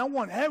God's telling me I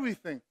want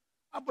everything,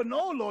 but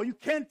no, Lord, you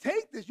can't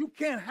take this. You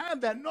can't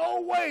have that.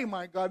 No way,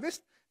 my God.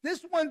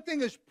 This one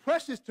thing is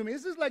precious to me.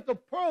 This is like a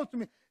pearl to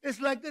me. It's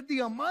like the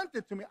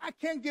diamante to me. I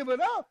can't give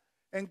it up.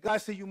 And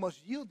God said, you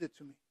must yield it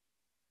to me.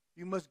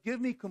 You must give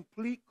me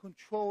complete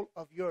control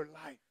of your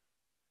life.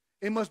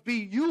 It must be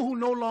you who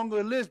no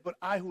longer lives, but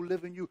I who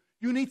live in you.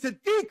 You need to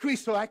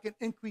decrease so I can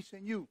increase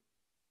in you.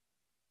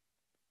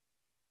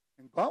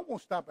 And God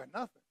won't stop at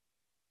nothing.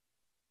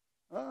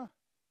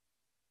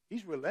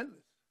 He's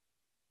relentless.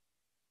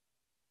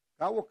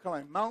 God will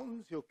climb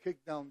mountains. He'll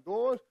kick down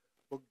doors.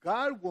 But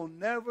God will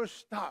never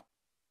stop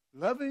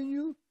loving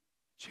you,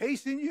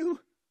 chasing you,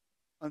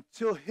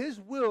 until his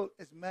will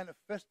is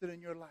manifested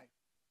in your life.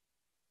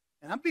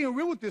 And I'm being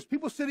real with this.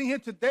 People sitting here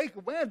today,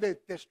 man,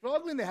 they're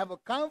struggling. They have a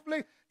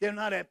conflict. They're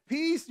not at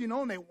peace,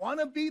 and they want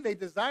to be. They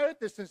desire it.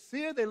 They're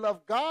sincere. They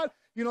love God.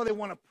 They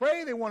want to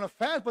pray. They want to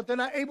fast, but they're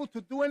not able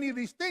to do any of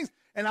these things.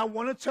 And I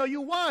want to tell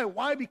you why.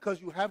 Why?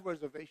 Because you have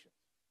reservations.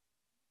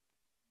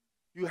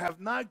 You have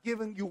not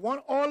given, you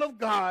want all of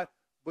God,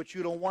 but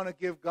you don't want to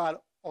give God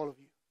all of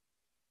you.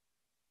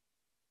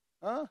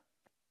 Huh?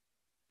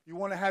 You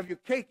want to have your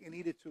cake and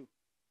eat it too.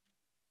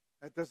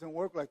 That doesn't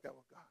work like that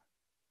with God.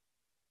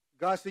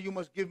 God said you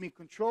must give me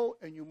control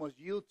and you must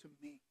yield to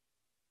me.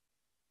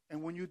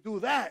 And when you do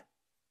that,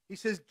 he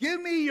says,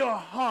 give me your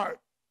heart.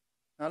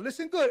 Now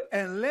listen good.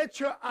 And let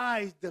your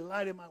eyes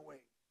delight in my ways.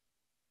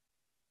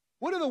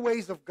 What are the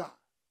ways of God?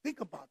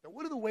 Think about that.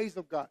 What are the ways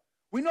of God?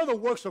 We know the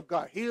works of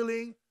God.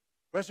 Healing,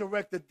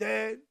 resurrect the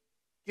dead,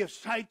 give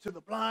sight to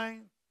the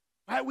blind.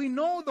 Right? We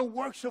know the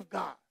works of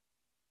God.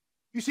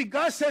 You see,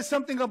 God said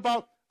something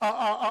about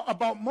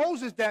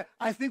Moses that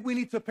I think we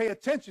need to pay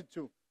attention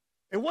to.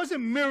 It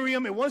wasn't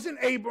Miriam. It wasn't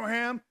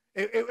Abraham.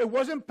 It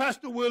wasn't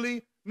Pastor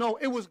Willie. No,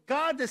 it was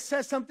God that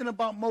said something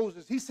about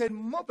Moses. He said,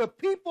 the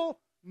people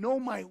know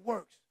my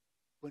works,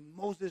 but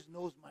Moses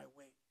knows my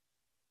ways.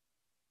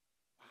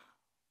 Wow.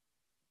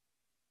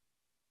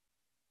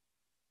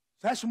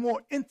 So that's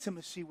more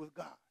intimacy with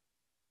God.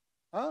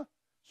 Huh?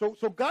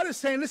 So God is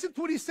saying, listen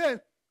to what he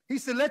said. He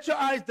said, let your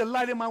eyes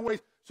delight in my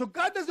ways. So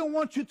God doesn't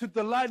want you to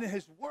delight in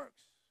his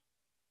works.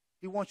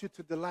 He wants you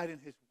to delight in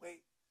his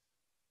ways.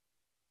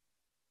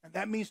 And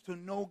that means to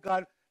know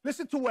God.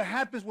 Listen to what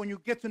happens when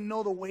you get to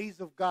know the ways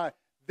of God.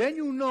 Then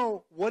you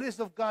know what is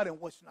of God and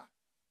what's not.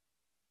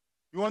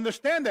 You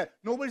understand that?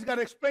 Nobody's got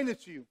to explain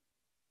it to you.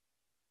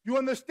 You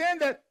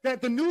understand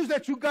that the news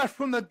that you got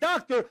from the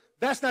doctor,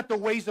 that's not the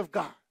ways of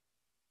God.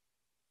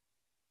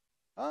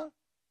 Huh?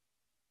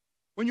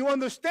 When you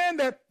understand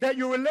that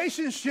your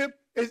relationship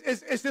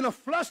is in a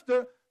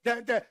fluster,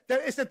 that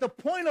it's at the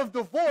point of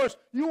divorce,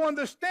 you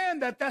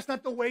understand that that's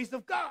not the ways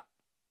of God.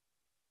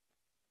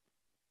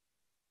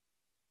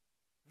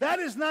 That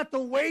is not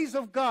the ways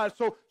of God.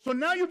 So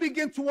now you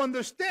begin to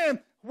understand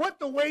what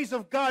the ways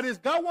of God is.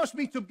 God wants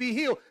me to be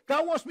healed.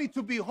 God wants me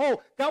to be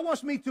whole. God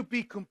wants me to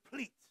be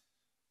complete.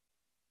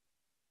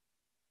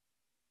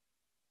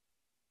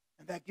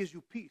 And that gives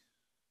you peace.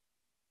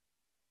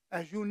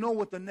 As you know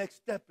what the next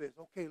step is.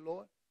 Okay,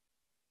 Lord.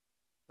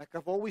 Like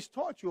I've always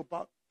taught you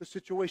about the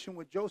situation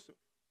with Joseph.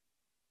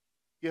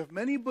 You have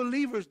many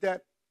believers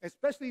that,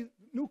 especially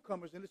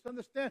newcomers, and let's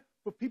understand,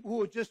 for people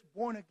who are just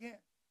born again.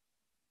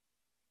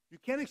 You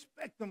can't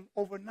expect them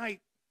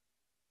overnight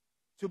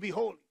to be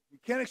holy. You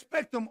can't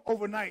expect them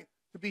overnight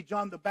to be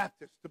John the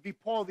Baptist, to be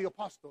Paul the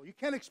Apostle. You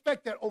can't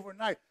expect that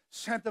overnight.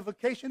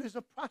 Sanctification is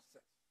a process.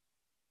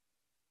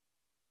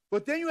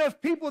 But then you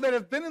have people that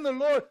have been in the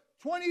Lord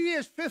 20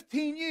 years,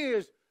 15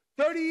 years,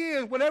 30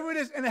 years, whatever it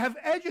is, and have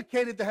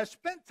educated, that have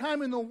spent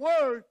time in the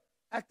Word,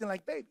 acting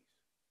like babies.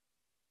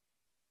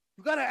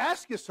 You got to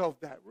ask yourself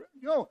that.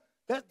 You know,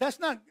 that's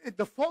not,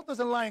 the fault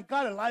doesn't lie in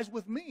God, it lies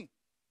with me.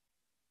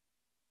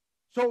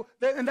 So,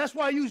 and that's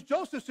why I use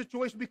Joseph's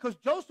situation, because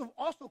Joseph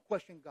also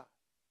questioned God.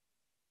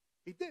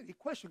 He did. He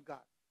questioned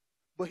God.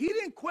 But he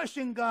didn't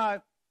question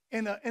God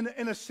in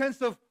a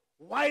sense of,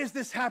 why is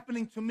this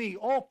happening to me?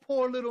 Oh,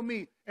 poor little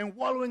me, and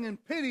wallowing in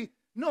pity.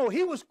 No,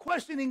 he was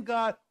questioning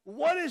God,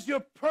 what is your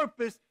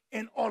purpose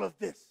in all of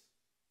this?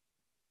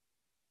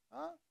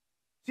 Huh?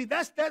 See,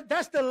 that's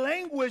the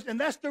language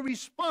and that's the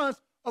response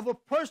of a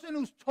person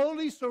who's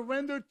totally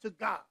surrendered to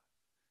God.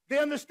 They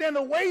understand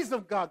the ways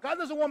of God. God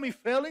doesn't want me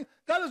failing.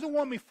 God doesn't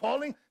want me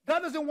falling. God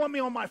doesn't want me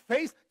on my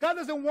face. God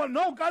doesn't want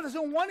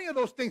any of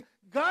those things.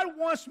 God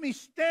wants me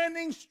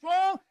standing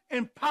strong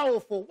and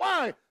powerful.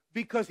 Why?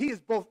 Because he is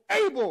both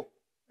able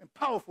and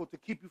powerful to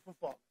keep you from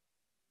falling.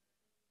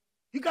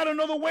 You got to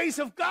know the ways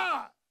of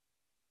God.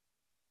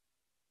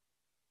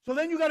 So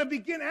then you got to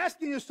begin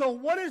asking yourself,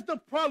 what is the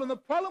problem? The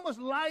problem must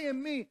lie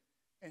in me.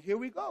 And here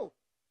we go.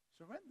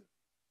 Surrender.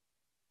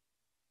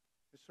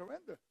 It's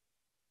surrender.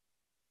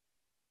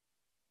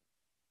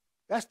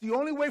 That's the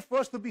only way for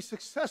us to be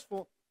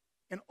successful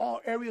in all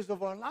areas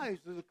of our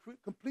lives, is a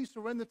complete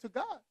surrender to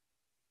God.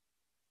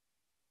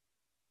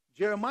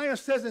 Jeremiah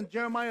says in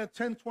Jeremiah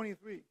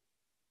 10:23,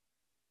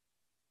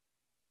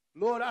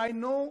 Lord, I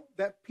know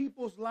that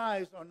people's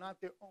lives are not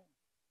their own.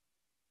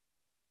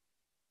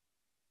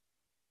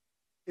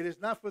 It is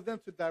not for them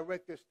to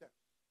direct their steps.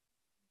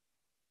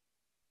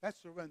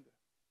 That's surrender.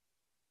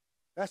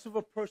 That's of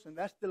a person.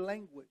 That's the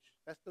language.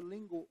 That's the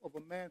lingo of a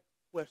man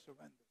who has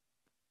surrendered.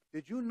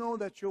 Did you know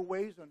that your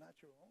ways are not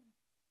your own?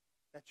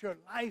 That your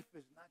life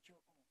is not your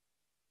own?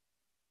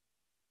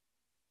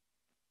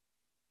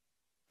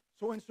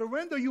 So in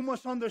surrender, you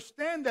must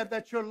understand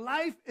that your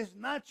life is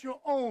not your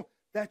own,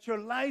 that your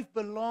life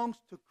belongs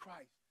to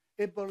Christ.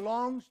 It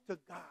belongs to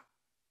God.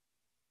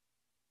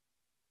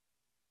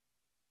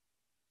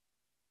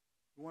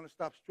 You want to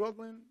stop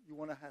struggling? You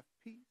want to have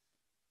peace?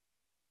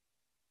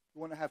 You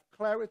want to have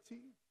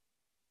clarity?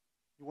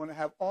 You want to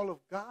have all of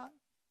God?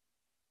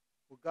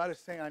 Well, God is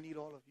saying, I need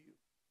all of you.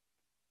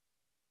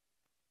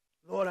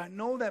 Lord, I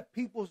know that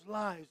people's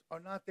lives are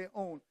not their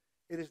own.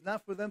 It is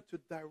not for them to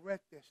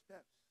direct their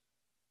steps.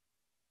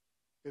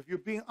 If you're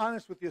being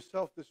honest with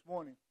yourself this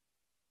morning,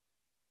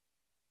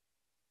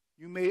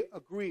 you may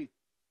agree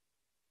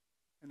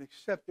and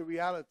accept the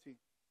reality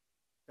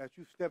that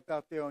you stepped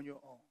out there on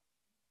your own.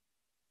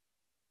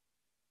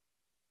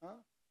 Huh?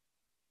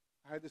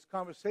 I had this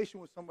conversation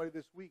with somebody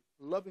this week,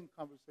 a loving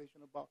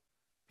conversation about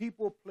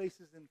people,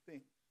 places, and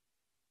things.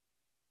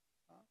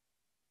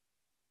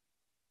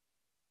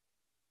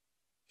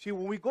 See,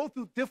 when we go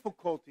through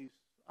difficulties,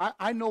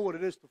 I know what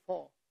it is to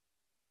fall.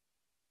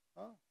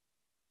 Huh?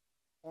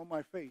 on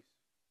my face.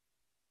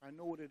 I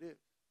know what it is.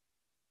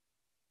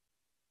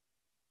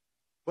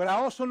 But I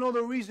also know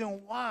the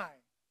reason why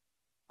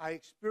I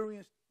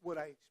experienced what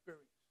I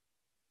experienced.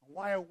 And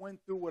why I went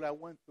through what I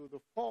went through. The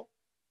fault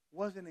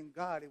wasn't in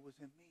God, it was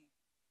in me.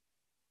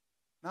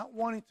 Not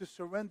wanting to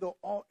surrender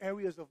all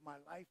areas of my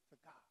life to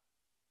God.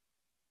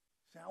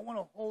 Saying, I want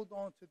to hold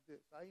on to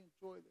this. I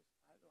enjoy this.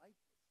 I like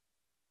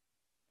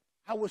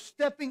this. I was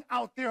stepping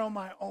out there on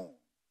my own.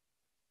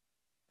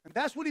 And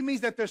that's what he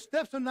means, that their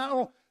steps are not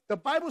on. The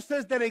Bible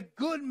says that a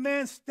good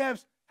man's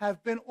steps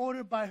have been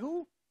ordered by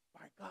who?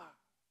 By God.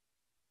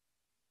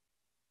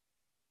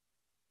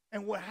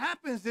 And what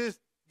happens is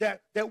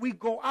that we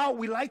go out.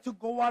 We like to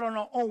go out on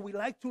our own. We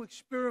like to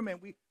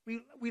experiment.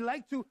 We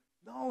like to,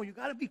 no, you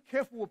got to be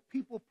careful with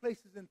people,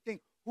 places, and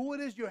things. Who it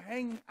is you're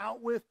hanging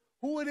out with.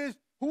 Who it is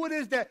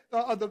that,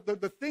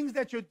 the things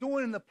that you're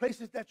doing and the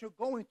places that you're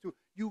going to.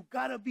 You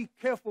got to be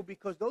careful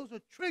because those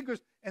are triggers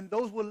and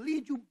those will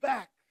lead you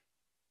back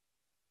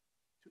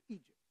to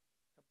Egypt,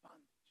 to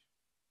bondage.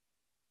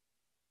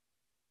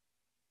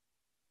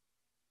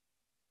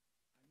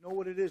 I know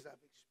what it is. I've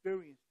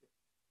experienced it.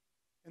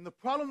 And the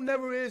problem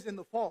never is in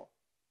the fall.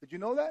 Did you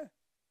know that?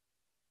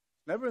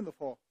 It's never in the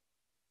fall.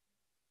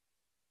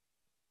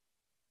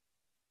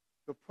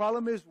 The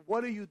problem is,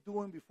 what are you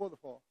doing before the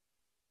fall?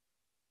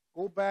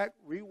 Go back,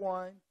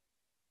 rewind,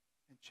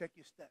 and check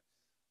your steps.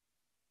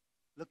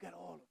 Look at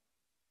all of them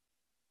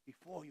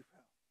before you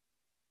fell.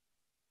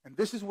 And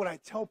this is what I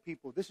tell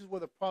people. This is where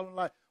the problem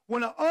lies.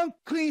 When an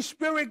unclean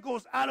spirit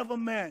goes out of a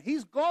man,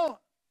 he's gone.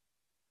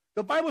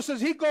 The Bible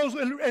says he goes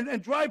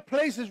and dry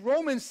places,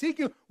 roaming,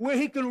 seeking where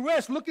he can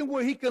rest, looking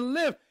where he can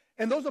live.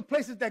 And those are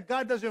places that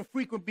God doesn't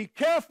frequent. Be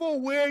careful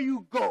where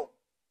you go.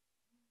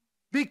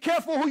 Be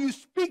careful who you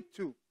speak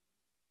to.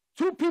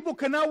 Two people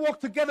cannot walk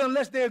together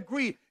unless they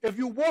agree. If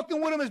you're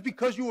walking with them, it's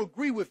because you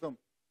agree with them.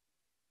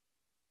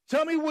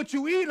 Tell me what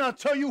you eat, and I'll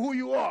tell you who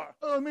you are.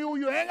 Tell me who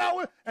you hang out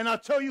with, and I'll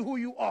tell you who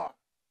you are.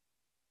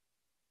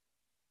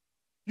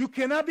 You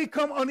cannot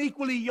become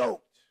unequally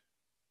yoked.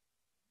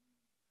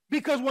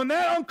 Because when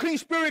that unclean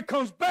spirit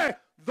comes back,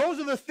 those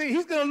are the things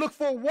he's going to look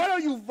for. What are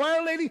you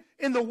violating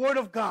in the Word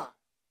of God?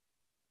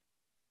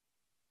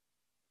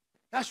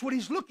 That's what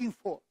he's looking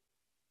for.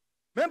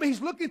 Remember,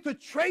 he's looking to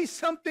trace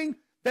something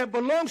that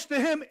belongs to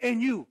him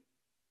and you.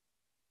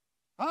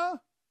 Huh?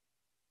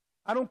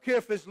 I don't care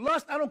if it's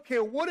lust. I don't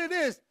care what it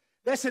is.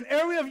 That's an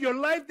area of your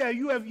life that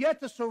you have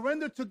yet to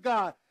surrender to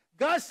God.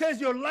 God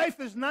says your life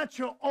is not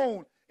your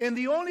own. And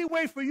the only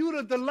way for you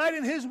to delight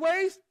in his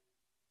ways is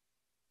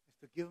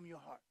to give him your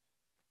heart.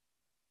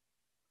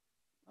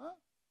 Huh?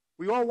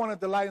 We all want to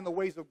delight in the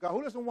ways of God.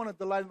 Who doesn't want to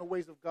delight in the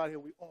ways of God here?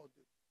 We all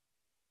do.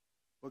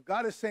 But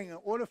God is saying in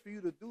order for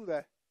you to do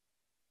that,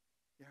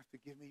 you have to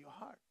give me your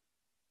heart.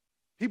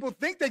 People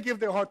think they give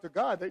their heart to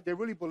God. They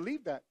really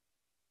believe that.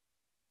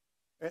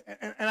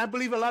 And I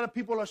believe a lot of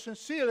people are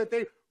sincere, that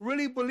they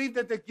really believe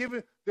that they're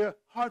giving their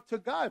heart to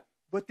God.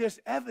 But there's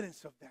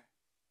evidence of that.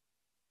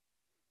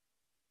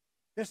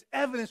 There's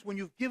evidence when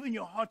you've given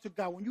your heart to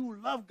God, when you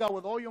love God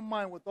with all your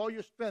mind, with all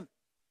your strength.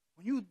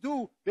 When you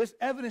do, there's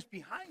evidence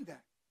behind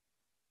that.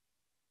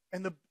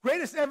 And the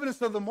greatest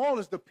evidence of them all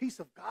is the peace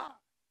of God.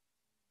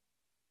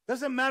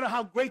 Doesn't matter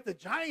how great the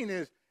giant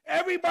is.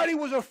 Everybody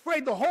was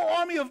afraid. The whole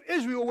army of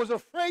Israel was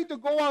afraid to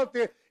go out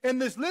there. And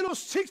this little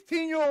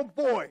 16-year-old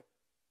boy,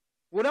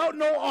 without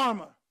no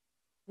armor,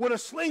 with a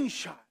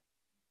slingshot,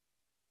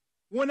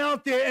 went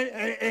out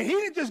there. And he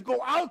didn't just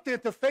go out there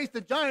to face the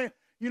giant,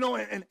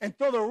 and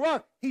throw the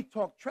rock. He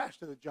talked trash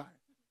to the giant.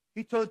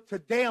 He told,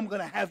 today I'm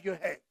going to have your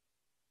head.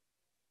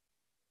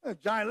 The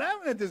giant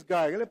laughing at this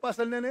guy. ¿Qué le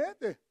pasa al nene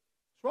este? What's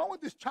wrong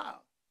with this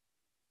child?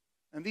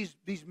 And these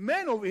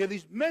men over here,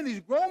 these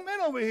grown men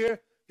over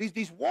here,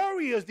 these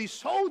warriors, these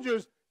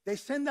soldiers, they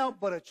send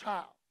out but a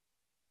child.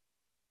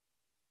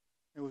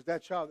 It was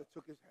that child that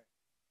took his head.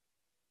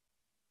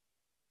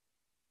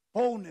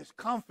 Boldness,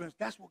 confidence,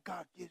 that's what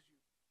God gives you,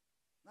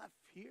 not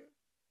fear.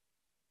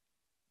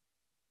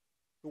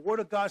 The Word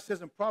of God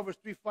says in Proverbs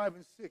 3, 5,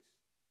 and 6,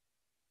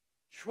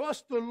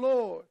 trust the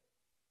Lord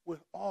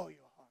with all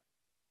your heart.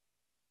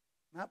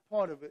 Not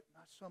part of it,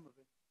 not some of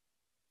it.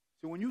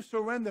 So when you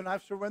surrender, and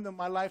I've surrendered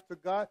my life to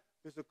God,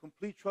 there's a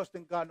complete trust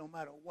in God no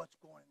matter what's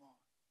going on.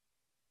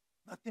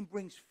 Nothing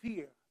brings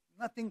fear.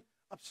 Nothing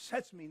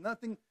upsets me.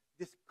 Nothing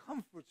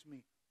discomforts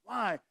me.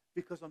 Why?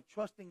 Because I'm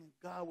trusting in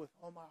God with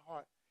all my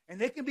heart. And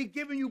they can be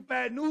giving you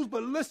bad news,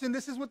 but listen,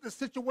 this is what the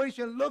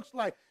situation looks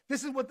like.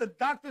 This is what the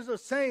doctors are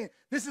saying.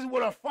 This is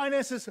what our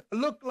finances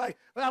look like.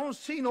 I don't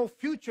see no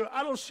future.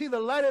 I don't see the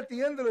light at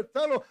the end of the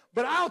tunnel.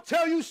 But I'll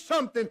tell you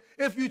something.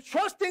 If you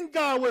trust in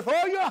God with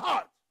all your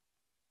heart,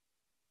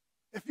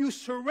 if you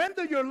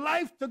surrender your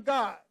life to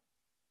God,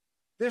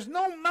 there's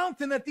no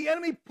mountain that the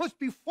enemy puts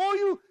before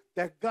you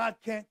that God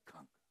can't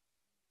conquer.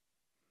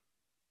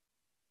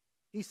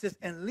 He says,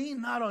 and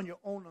lean not on your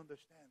own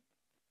understanding.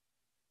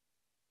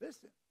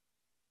 Listen,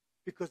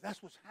 because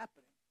that's what's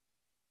happening.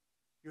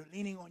 You're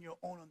leaning on your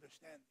own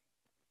understanding.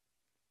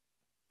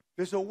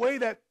 There's a way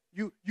that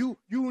you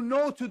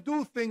know to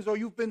do things, or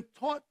you've been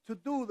taught to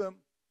do them,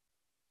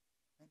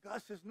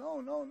 God says,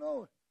 no, no,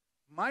 no.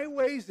 My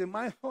ways and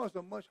my thoughts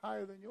are much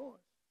higher than yours.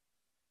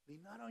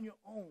 Lean not on your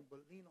own, but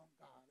lean on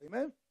God.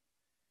 Amen?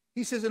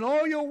 He says, in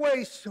all your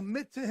ways,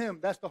 submit to him.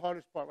 That's the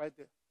hardest part right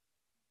there.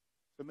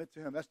 Submit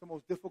to him. That's the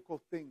most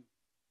difficult thing.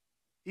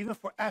 Even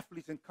for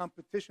athletes in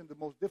competition, the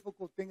most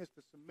difficult thing is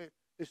to submit,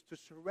 is to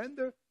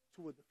surrender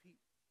to a defeat.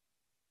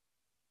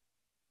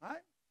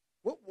 Right?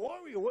 What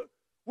warrior,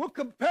 what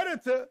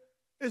competitor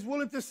is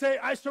willing to say,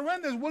 I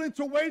surrender, is willing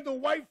to wave the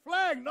white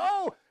flag?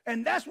 No.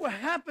 And that's what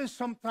happens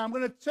sometimes. I'm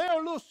going to tell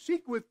a little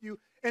secret with you.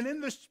 And in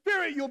the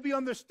spirit, you'll be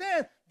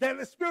understand that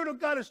the Spirit of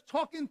God is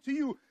talking to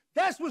you.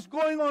 That's what's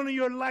going on in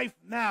your life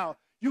now.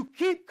 You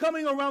keep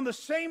coming around the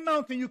same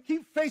mountain. You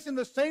keep facing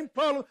the same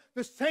problem,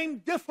 the same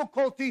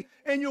difficulty,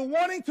 and you're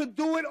wanting to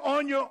do it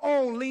on your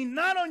own. Lean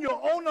not on your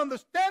own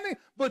understanding,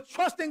 but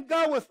trust in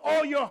God with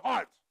all your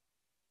heart.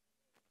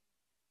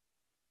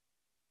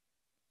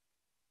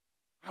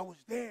 I was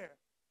there.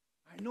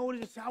 I know what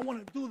it is. I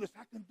want to do this.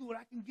 I can do it.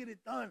 I can get it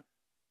done.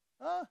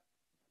 Huh?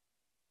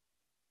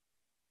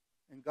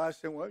 And God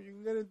said, well, you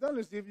can get it done.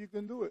 Let's see if you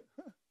can do it.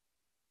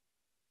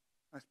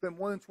 I spent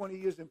more than 20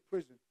 years in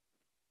prison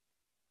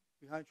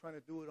behind trying to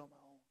do it on my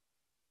own.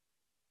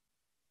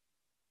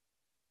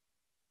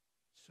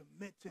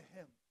 Submit to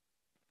him.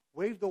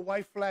 Wave the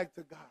white flag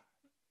to God.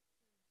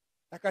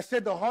 Like I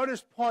said, the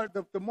hardest part,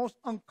 the most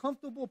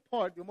uncomfortable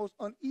part, the most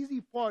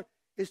uneasy part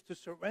is to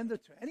surrender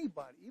to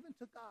anybody, even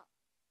to God.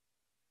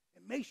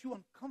 It makes you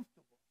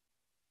uncomfortable.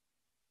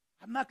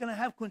 I'm not going to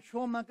have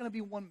control. I'm not going to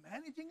be one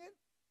managing it.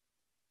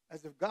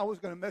 As if God was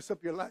going to mess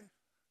up your life.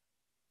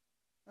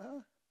 Huh?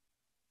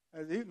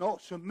 No,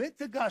 submit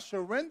to God.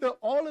 Surrender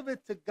all of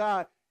it to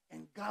God,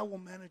 and God will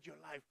manage your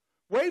life.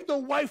 Wave the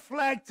white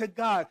flag to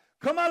God.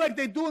 Come out like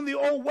they do in the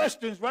old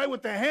westerns, right?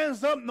 With their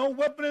hands up, no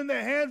weapon in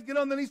their hands. Get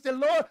underneath, say,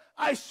 Lord,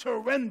 I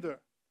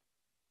surrender.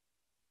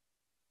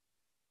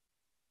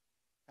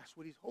 That's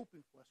what he's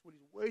hoping for. That's what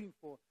he's waiting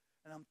for.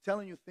 And I'm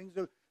telling you, things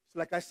are,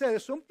 like I said,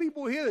 there's some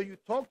people here that you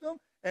talk to them,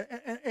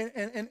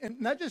 and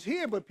not just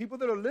here, but people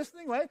that are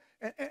listening, right?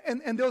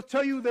 And they'll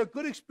tell you their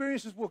good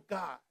experiences with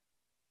God.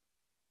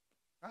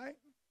 Right?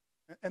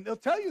 And they'll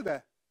tell you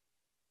that.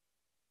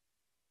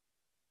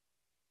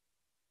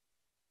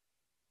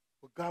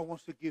 But God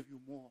wants to give you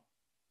more.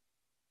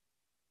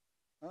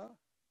 Huh?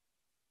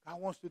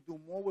 God wants to do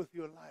more with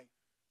your life.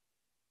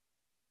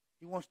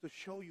 He wants to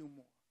show you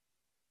more.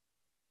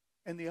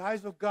 In the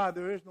eyes of God,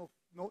 there is no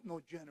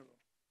general.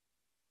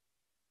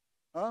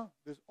 Huh?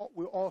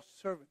 We're all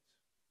servants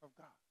of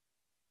God.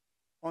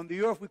 On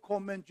the earth, we call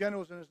men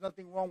generals, and there's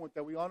nothing wrong with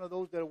that. We honor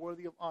those that are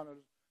worthy of honor.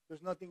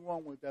 There's nothing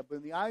wrong with that. But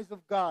in the eyes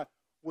of God,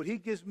 what he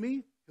gives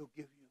me, he'll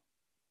give you.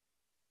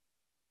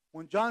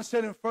 When John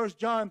said in 1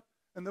 John,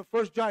 I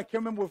can't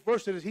remember what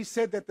verse it is, he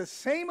said that the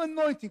same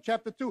anointing,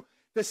 chapter 2,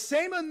 the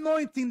same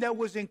anointing that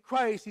was in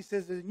Christ, he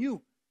says, is in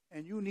you,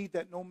 and you need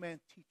that no man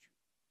teach you.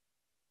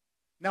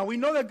 Now, we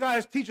know that God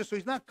is teacher, so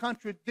he's not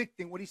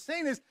contradicting. What he's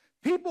saying is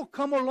people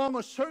come along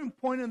a certain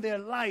point in their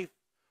life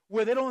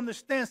where they don't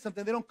understand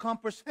something, they don't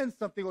comprehend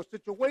something or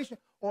situation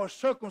or a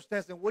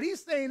circumstance. And what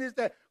he's saying is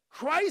that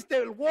Christ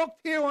that walked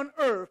here on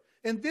earth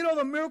and did all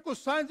the miracles,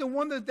 signs, and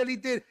wonders that he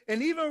did,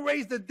 and even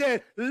raised the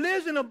dead,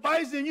 lives and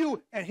abides in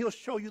you, and he'll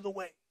show you the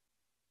way.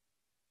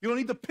 You don't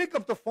need to pick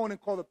up the phone and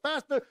call the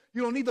pastor.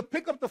 You don't need to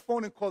pick up the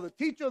phone and call the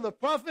teacher, the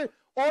prophet.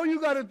 All you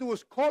got to do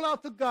is call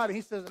out to God, and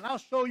he says, and I'll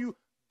show you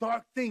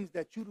dark things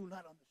that you do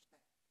not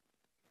understand.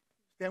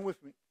 Stand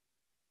with me.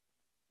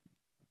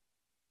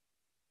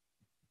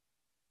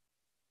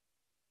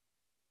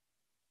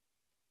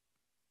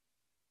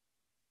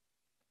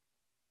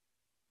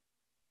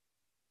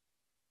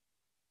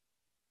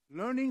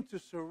 Learning to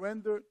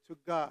surrender to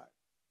God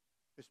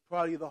is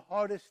probably the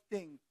hardest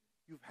thing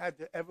you've had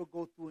to ever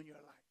go through in your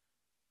life.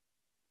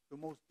 The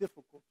most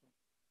difficult one.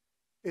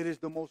 It is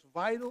the most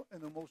vital and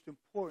the most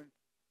important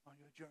on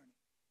your journey.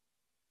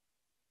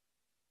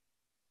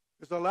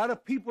 There's a lot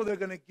of people that are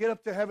going to get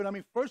up to heaven. I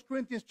mean, 1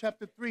 Corinthians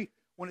chapter 3,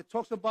 when it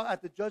talks about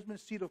at the judgment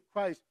seat of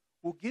Christ,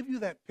 will give you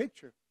that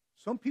picture.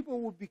 Some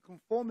people will be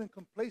conformed and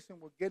complacent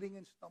with getting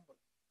in stumbling.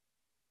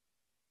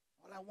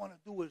 All I want to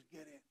do is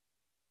get in.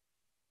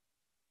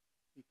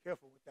 Be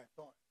careful with that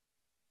thought.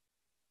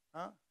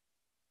 Huh?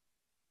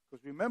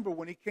 Because remember,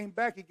 when he came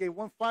back, he gave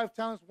 1 5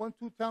 talents, 1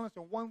 2 talents,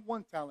 and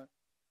 1 talent.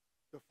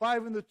 The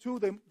 5 and the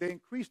 2, they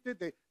increased it.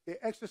 They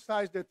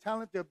exercised their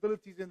talent, their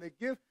abilities, and their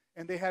gift,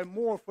 and they had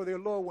more for their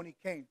Lord when he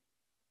came.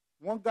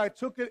 One guy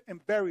took it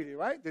and buried it,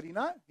 right? Did he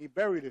not? He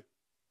buried it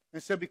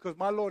and said, because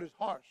my Lord is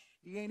harsh.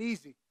 He ain't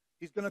easy.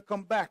 He's going to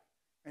come back,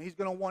 and he's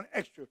going to want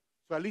extra.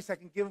 So at least I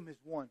can give him his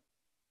 1.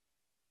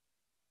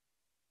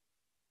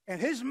 And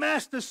his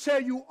master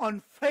said, you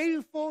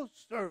unfaithful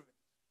servant.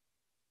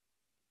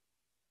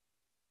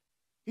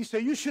 He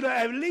said, you should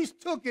have at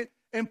least took it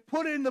and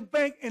put it in the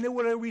bank, and it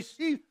would have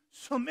received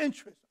some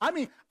interest. I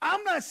mean,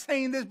 I'm not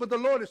saying this, but the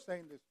Lord is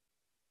saying this.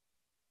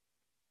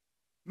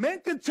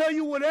 Men can tell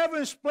you whatever,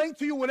 explain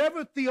to you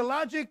whatever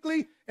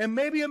theologically, and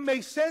maybe it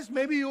makes sense.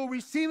 Maybe you'll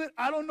receive it.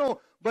 I don't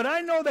know. But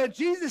I know that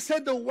Jesus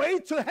said the way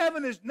to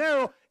heaven is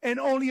narrow and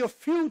only a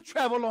few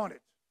travel on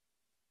it.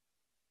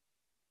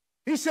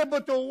 He said,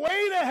 but the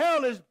way to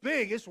hell is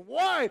big, it's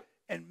wide,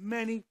 and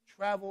many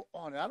travel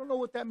on it. I don't know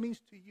what that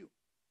means to you.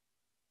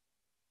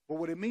 But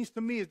what it means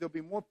to me is there'll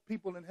be more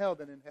people in hell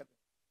than in heaven.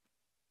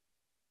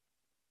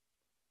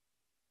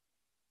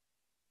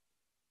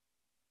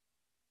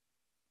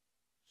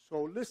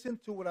 So listen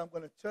to what I'm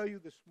going to tell you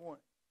this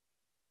morning,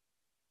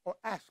 or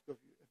ask of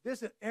you. If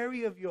there's an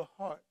area of your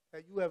heart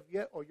that you have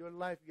yet, or your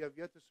life you have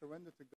yet to surrender to God,